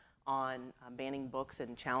piece on banning books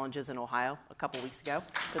and challenges in Ohio a couple weeks ago.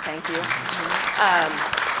 So thank you.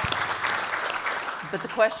 But the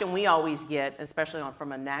question we always get, especially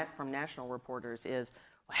from national reporters, is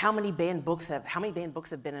how many banned books have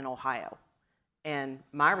been in Ohio? And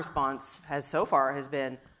my response so far has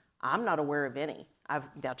been, I'm not aware of any.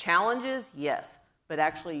 Now challenges, yes, but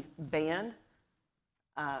actually banned,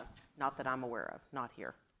 not that I'm aware of, not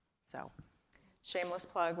here. So. Shameless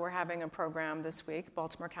plug, we're having a program this week,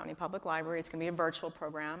 Baltimore County Public Library. It's going to be a virtual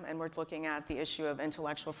program, and we're looking at the issue of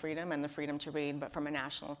intellectual freedom and the freedom to read, but from a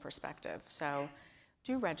national perspective. So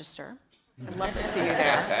do register. I'd love to see you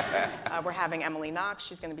there. We're having Emily Knox.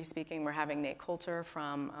 She's going to be speaking. We're having Nate Coulter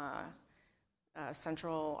from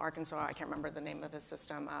Central Arkansas. I can't remember the name of his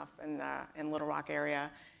system in Little Rock area.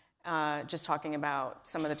 Just talking about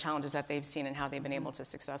some of the challenges that they've seen and how they've been able to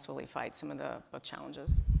successfully fight some of the book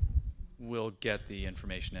challenges. We'll get the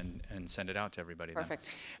information and send it out to everybody.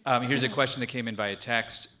 Perfect. Then. Here's a question that came in via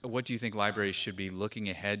text. What do you think libraries should be looking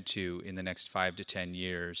ahead to in the next 5 to 10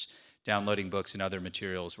 years? Downloading books and other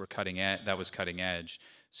materials were that was cutting edge.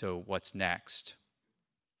 So what's next?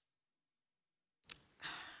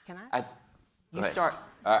 Can I? You start.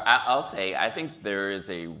 I'll say, I think there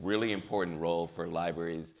is a really important role for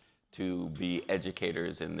libraries to be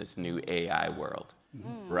educators in this new AI world.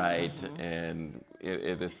 Right, and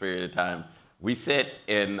in this period of time, we sit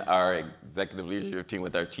in our executive leadership team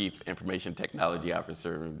with our Chief Information Technology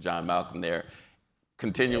Officer, John Malcolm there,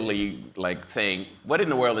 continually saying, what in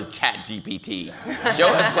the world is ChatGPT?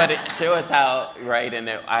 Show us how, right? And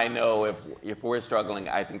I know if we're struggling,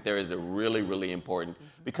 I think there is a really, really important,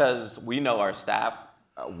 because we know our staff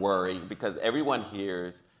worry, because everyone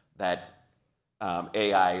hears that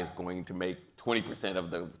AI is going to make 20%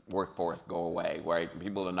 of the workforce go away, right?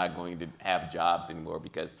 People are not going to have jobs anymore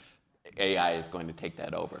because AI is going to take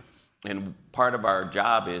that over. And part of our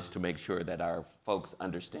job is to make sure that our folks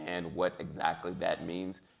understand what exactly that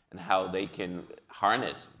means and how they can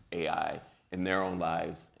harness AI in their own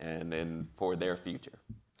lives and for their future.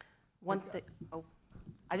 One thing,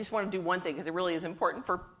 I just want to do one thing because it really is important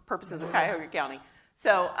for purposes of Cuyahoga County.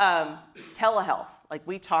 So telehealth,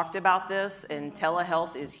 we talked about this, and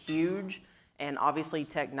telehealth is huge. And obviously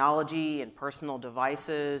technology and personal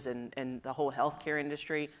devices and the whole healthcare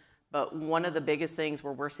industry. But one of the biggest things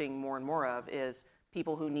where we're seeing more and more of is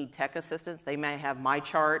people who need tech assistance. They may have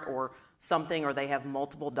MyChart or something, or they have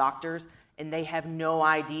multiple doctors, and they have no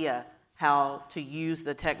idea how to use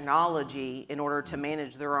the technology in order to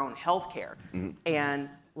manage their own healthcare. And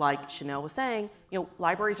like Chanel was saying,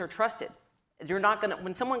 libraries are trusted. You're not gonna,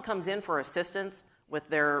 when someone comes in for assistance with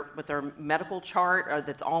their medical chart or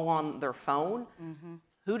that's all on their phone,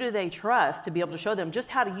 who do they trust to be able to show them just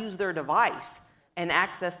how to use their device and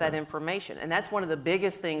access that information? And that's one of the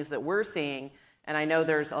biggest things that we're seeing. And I know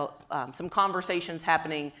there's some conversations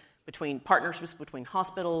happening between partnerships between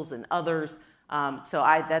hospitals and others. So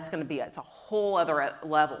that's going to be, it's a whole other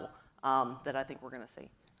level that I think we're going to see.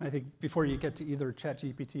 I think before you get to either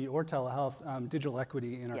ChatGPT or telehealth, digital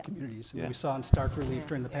equity in our communities. We saw in stark relief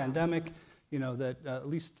during the pandemic, that at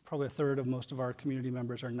least probably a third of most of our community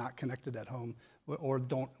members are not connected at home, or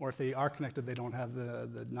if they are connected, they don't have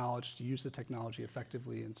the knowledge to use the technology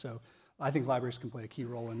effectively. And so I think libraries can play a key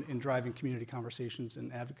role in driving community conversations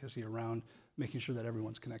and advocacy around making sure that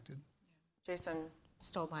everyone's connected. Jason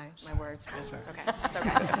stole my words. It's okay. It's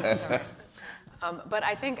okay. It's all right. But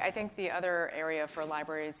I think the other area for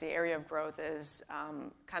libraries, the area of growth, is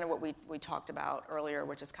kind of what we talked about earlier,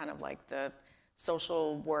 which is kind of like the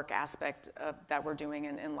social work aspect that we're doing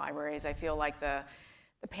in libraries. I feel like the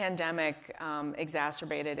pandemic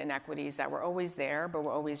exacerbated inequities that were always there, but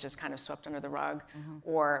were always just kind of swept under the rug,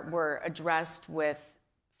 or were addressed with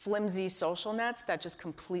flimsy social nets that just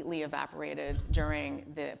completely evaporated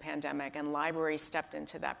during the pandemic, and libraries stepped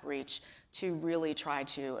into that breach to really try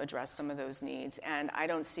to address some of those needs. And I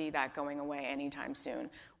don't see that going away anytime soon.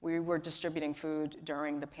 We were distributing food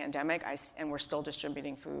during the pandemic, and we're still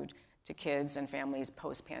distributing food to kids and families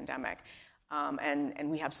post-pandemic. And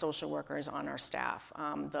we have social workers on our staff.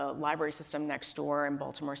 The library system next door in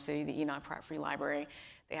Baltimore City, the Enoch Pratt Free Library,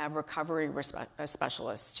 they have recovery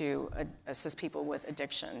specialists to assist people with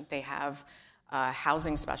addiction. They have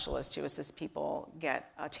housing specialists to assist people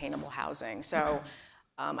get attainable housing. So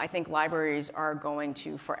I think libraries are going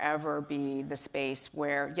to forever be the space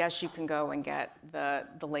where, yes, you can go and get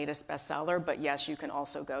the latest bestseller, but yes, you can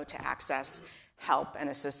also go to access help and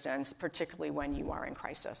assistance, particularly when you are in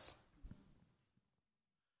crisis.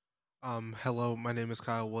 Hello, my name is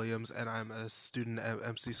Kyle Williams, and I'm a student at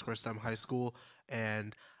MC Square STEM High School.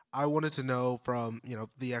 And I wanted to know from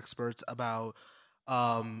the experts about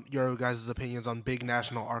your guys' opinions on big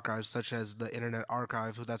national archives, such as the Internet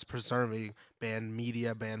Archive, that's preserving banned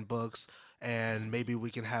media, banned books, and maybe we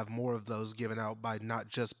can have more of those given out by not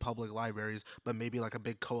just public libraries, but maybe like a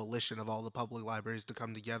big coalition of all the public libraries to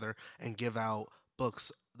come together and give out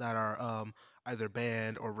books that are either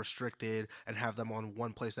banned or restricted, and have them on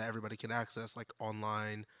one place that everybody can access, like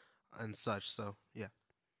online and such. So, yeah.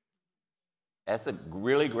 That's a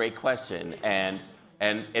really great question, and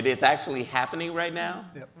it is actually happening right now.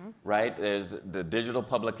 Yep. Right? There's the Digital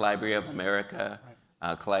Public Library of America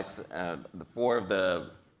collects the 4 of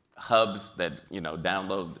the hubs that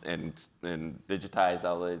download and digitize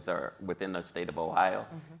all these are within the state of Ohio,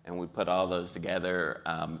 and we put all those together,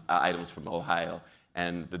 items from Ohio.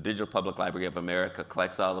 And the Digital Public Library of America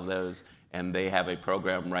collects all of those, and they have a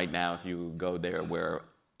program right now, if you go there, where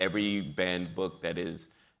every banned book that is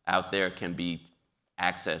out there can be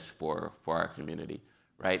accessed for our community,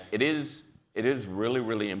 right? It is really,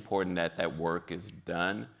 really important that that work is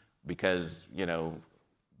done, because,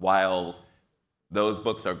 while those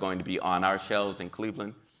books are going to be on our shelves in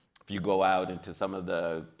Cleveland, if you go out into some of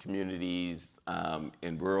the communities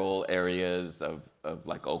in rural areas of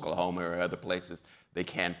like Oklahoma or other places, they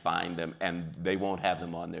can't find them, and they won't have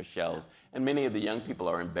them on their shelves. And many of the young people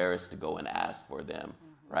are embarrassed to go and ask for them,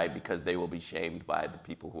 right? Because they will be shamed by the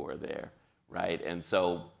people who are there, right? And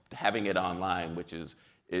so having it online, which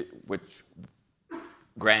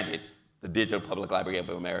granted, the Digital Public Library of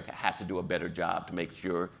America has to do a better job to make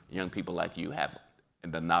sure young people like you have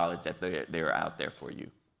the knowledge that they're out there for you.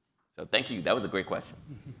 So thank you. That was a great question.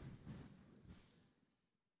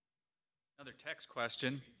 Another text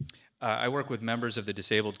question. I work with members of the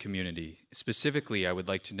disabled community. Specifically, I would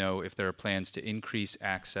like to know if there are plans to increase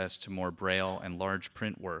access to more Braille and large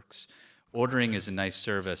print works. Ordering is a nice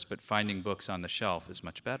service, but finding books on the shelf is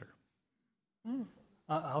much better.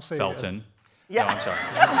 I'll say Felton. Yeah. No, I'm sorry.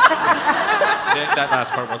 That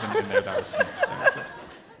last part wasn't in there. That was sorry.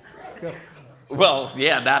 Go. Well,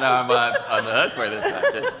 yeah, that I'm on the hook for this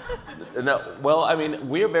question. No, well, I mean,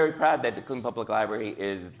 we're very proud that the Cleveland Public Library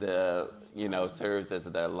is serves as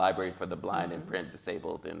the library for the blind and print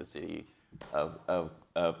disabled in the city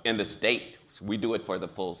in the state. So we do it for the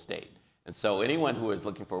full state. And so anyone who is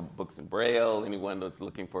looking for books in Braille, anyone that's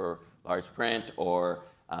looking for large print, or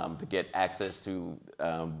to get access to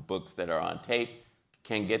books that are on tape,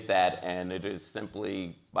 can get that, and it is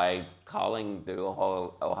simply by calling the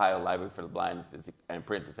Ohio Library for the Blind and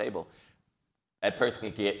Print Disabled. That person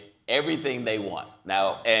can get everything they want.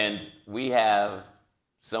 Now, and we have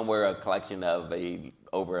somewhere a collection of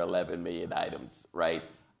over 11 million items, right?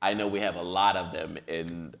 I know we have a lot of them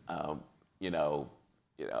in,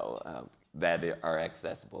 that are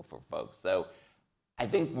accessible for folks. So I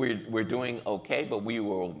think we're doing okay, but we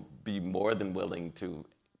will be more than willing to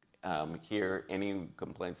hear any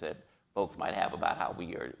complaints that folks might have about how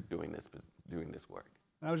we are doing this work.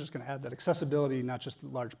 I was just going to add that accessibility, not just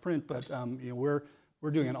large print, but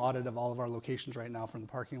we're doing an audit of all of our locations right now, from the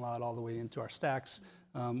parking lot all the way into our stacks,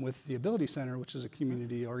 with the Ability Center, which is a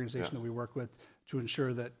community organization that we work with, to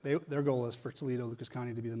ensure that their goal is for Toledo, Lucas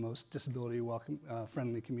County to be the most disability welcome,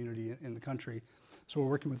 friendly community in the country. So we're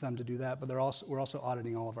working with them to do that, but we're also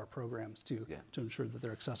auditing all of our programs too, to ensure that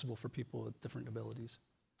they're accessible for people with different abilities.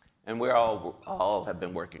 And we all have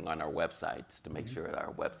been working on our websites to make sure that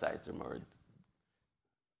our websites are more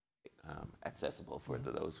accessible for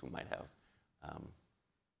those who might have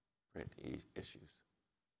print issues.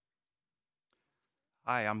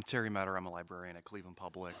 Hi, I'm Terry Metter. I'm a librarian at Cleveland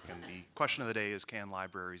Public, and the question of the day is, can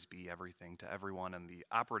libraries be everything to everyone? And the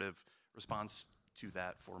operative response to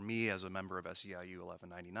that for me as a member of SEIU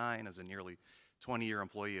 1199, as a nearly 20-year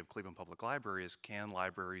employee of Cleveland Public Library, is, can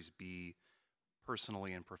libraries be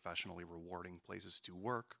personally and professionally rewarding places to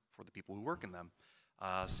work for the people who work in them?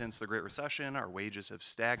 Since the Great Recession, our wages have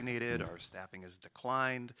stagnated, our staffing has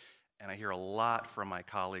declined, and I hear a lot from my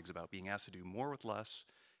colleagues about being asked to do more with less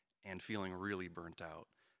and feeling really burnt out.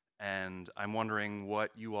 And I'm wondering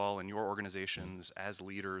what you all and your organizations as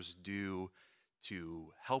leaders do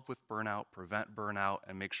to help with burnout, prevent burnout,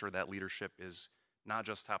 and make sure that leadership is not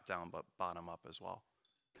just top down, but bottom up as well.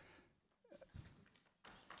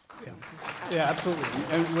 Yeah, absolutely.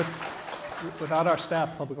 And without our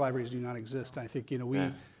staff, public libraries do not exist. I think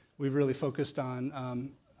we've really focused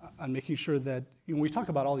on on making sure that, we talk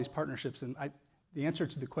about all these partnerships, and the answer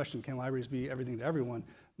to the question, can libraries be everything to everyone?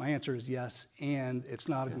 My answer is yes, and it's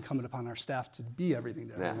not incumbent upon our staff to be everything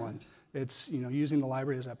to everyone. It's using the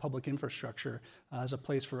library as that public infrastructure, as a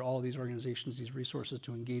place for all of these organizations, these resources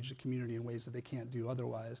to engage the community in ways that they can't do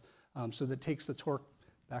otherwise. So that takes the torque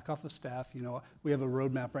back off of staff. We have a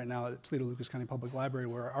roadmap right now at Toledo-Lucas County Public Library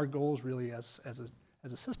where our goals really as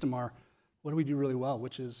a system are, what do we do really well,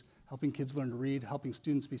 which is helping kids learn to read, helping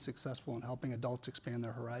students be successful, and helping adults expand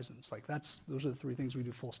their horizons. Those are the three things we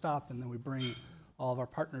do full stop, and then we bring all of our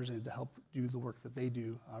partners in to help do the work that they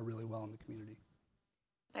do really well in the community.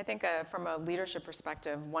 I think from a leadership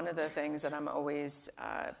perspective, one of the things that I'm always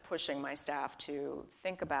pushing my staff to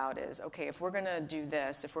think about is, okay, if we're going to do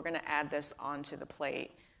this, if we're going to add this onto the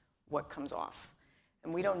plate, what comes off?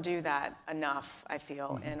 And we don't do that enough, I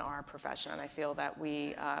feel, in our profession. I feel that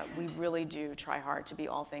we really do try hard to be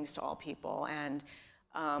all things to all people, and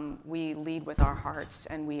we lead with our hearts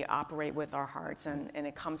and we operate with our hearts, and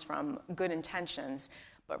it comes from good intentions.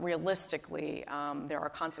 But realistically, there are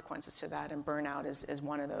consequences to that, and burnout is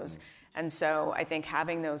one of those. And so I think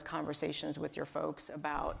having those conversations with your folks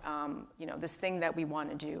about, this thing that we want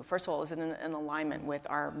to do, first of all, is it in alignment with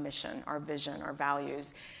our mission, our vision, our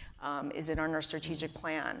values? Is it on our strategic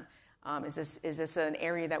plan? Is this an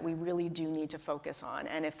area that we really do need to focus on?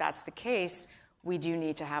 And if that's the case, we do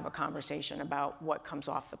need to have a conversation about what comes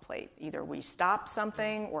off the plate. Either we stop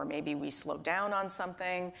something, or maybe we slow down on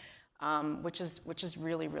something. Which is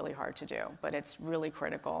really, really hard to do, but it's really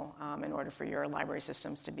critical in order for your library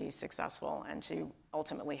systems to be successful and to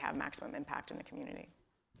ultimately have maximum impact in the community.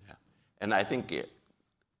 Yeah, and I think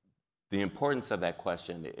the importance of that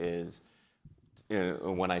question is,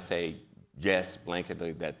 when I say yes,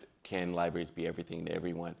 blanketly, that can libraries be everything to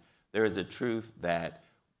everyone, there is a truth that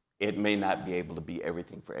it may not be able to be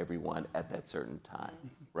everything for everyone at that certain time,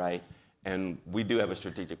 right? And we do have a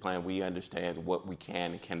strategic plan. We understand what we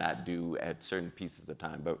can and cannot do at certain pieces of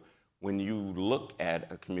time. But when you look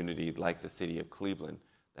at a community like the city of Cleveland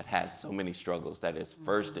that has so many struggles, that is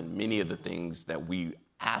first in many of the things that we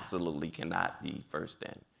absolutely cannot be first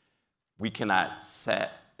in, we cannot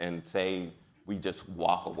set and say we just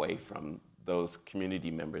walk away from those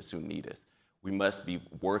community members who need us. We must be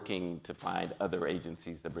working to find other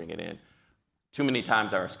agencies to bring it in. Too many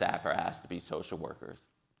times our staff are asked to be social workers.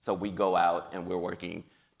 So we go out and we're working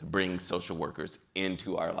to bring social workers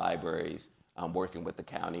into our libraries, working with the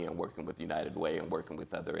county and working with United Way and working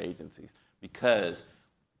with other agencies. Because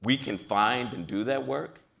we can find and do that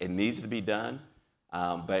work, it needs to be done,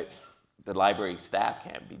 but the library staff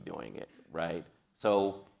can't be doing it, right?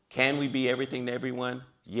 So can we be everything to everyone?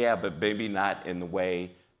 Yeah, but maybe not in the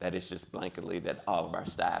way that it's just blanketly that all of our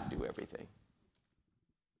staff do everything.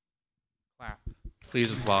 Clap.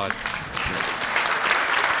 Please applaud.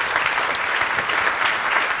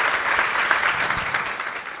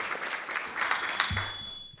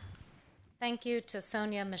 Thank you to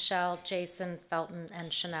Sonia, Michelle, Jason, Felton,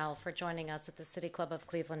 and Chanel for joining us at the City Club of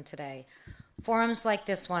Cleveland today. Forums like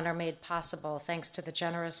this one are made possible thanks to the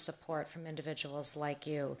generous support from individuals like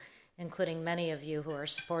you, including many of you who are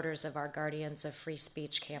supporters of our Guardians of Free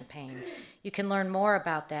Speech campaign. You can learn more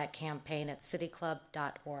about that campaign at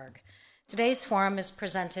cityclub.org. Today's forum is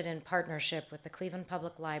presented in partnership with the Cleveland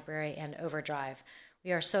Public Library and Overdrive.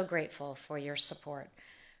 We are so grateful for your support.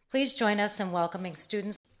 Please join us in welcoming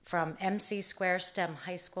students from MC Square STEM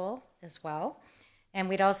High School as well. And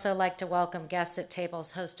we'd also like to welcome guests at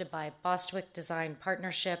tables hosted by Bostwick Design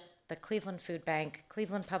Partnership, the Cleveland Food Bank,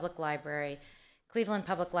 Cleveland Public Library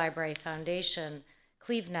Foundation,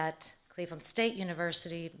 CleveNet, Cleveland State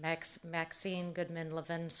University, Maxine Goodman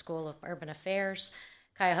Levin School of Urban Affairs,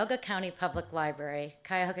 Cuyahoga County Public Library,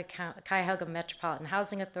 Cuyahoga Metropolitan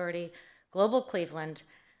Housing Authority, Global Cleveland,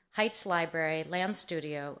 Heights Library, Land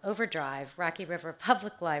Studio, Overdrive, Rocky River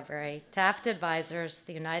Public Library, Taft Advisors,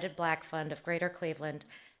 the United Black Fund of Greater Cleveland,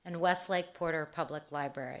 and Westlake Porter Public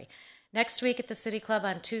Library. Next week at the City Club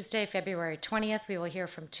on Tuesday, February 20th, we will hear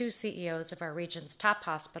from two CEOs of our region's top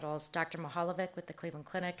hospitals, Dr. Mohalovic with the Cleveland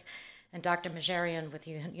Clinic and Dr. Majarian with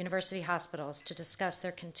University Hospitals, to discuss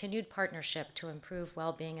their continued partnership to improve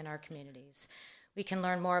well-being in our communities. We can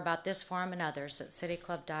learn more about this forum and others at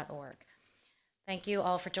cityclub.org. Thank you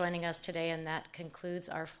all for joining us today, and that concludes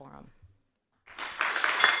our forum.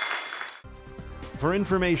 For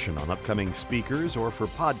information on upcoming speakers or for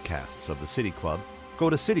podcasts of the City Club, go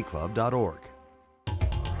to cityclub.org.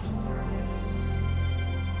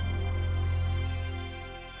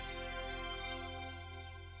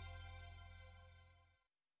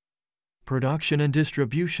 Production and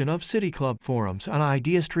distribution of City Club forums on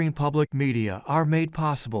IdeaStream Public Media are made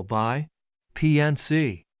possible by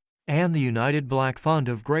PNC and the United Black Fund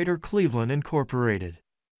of Greater Cleveland, Incorporated.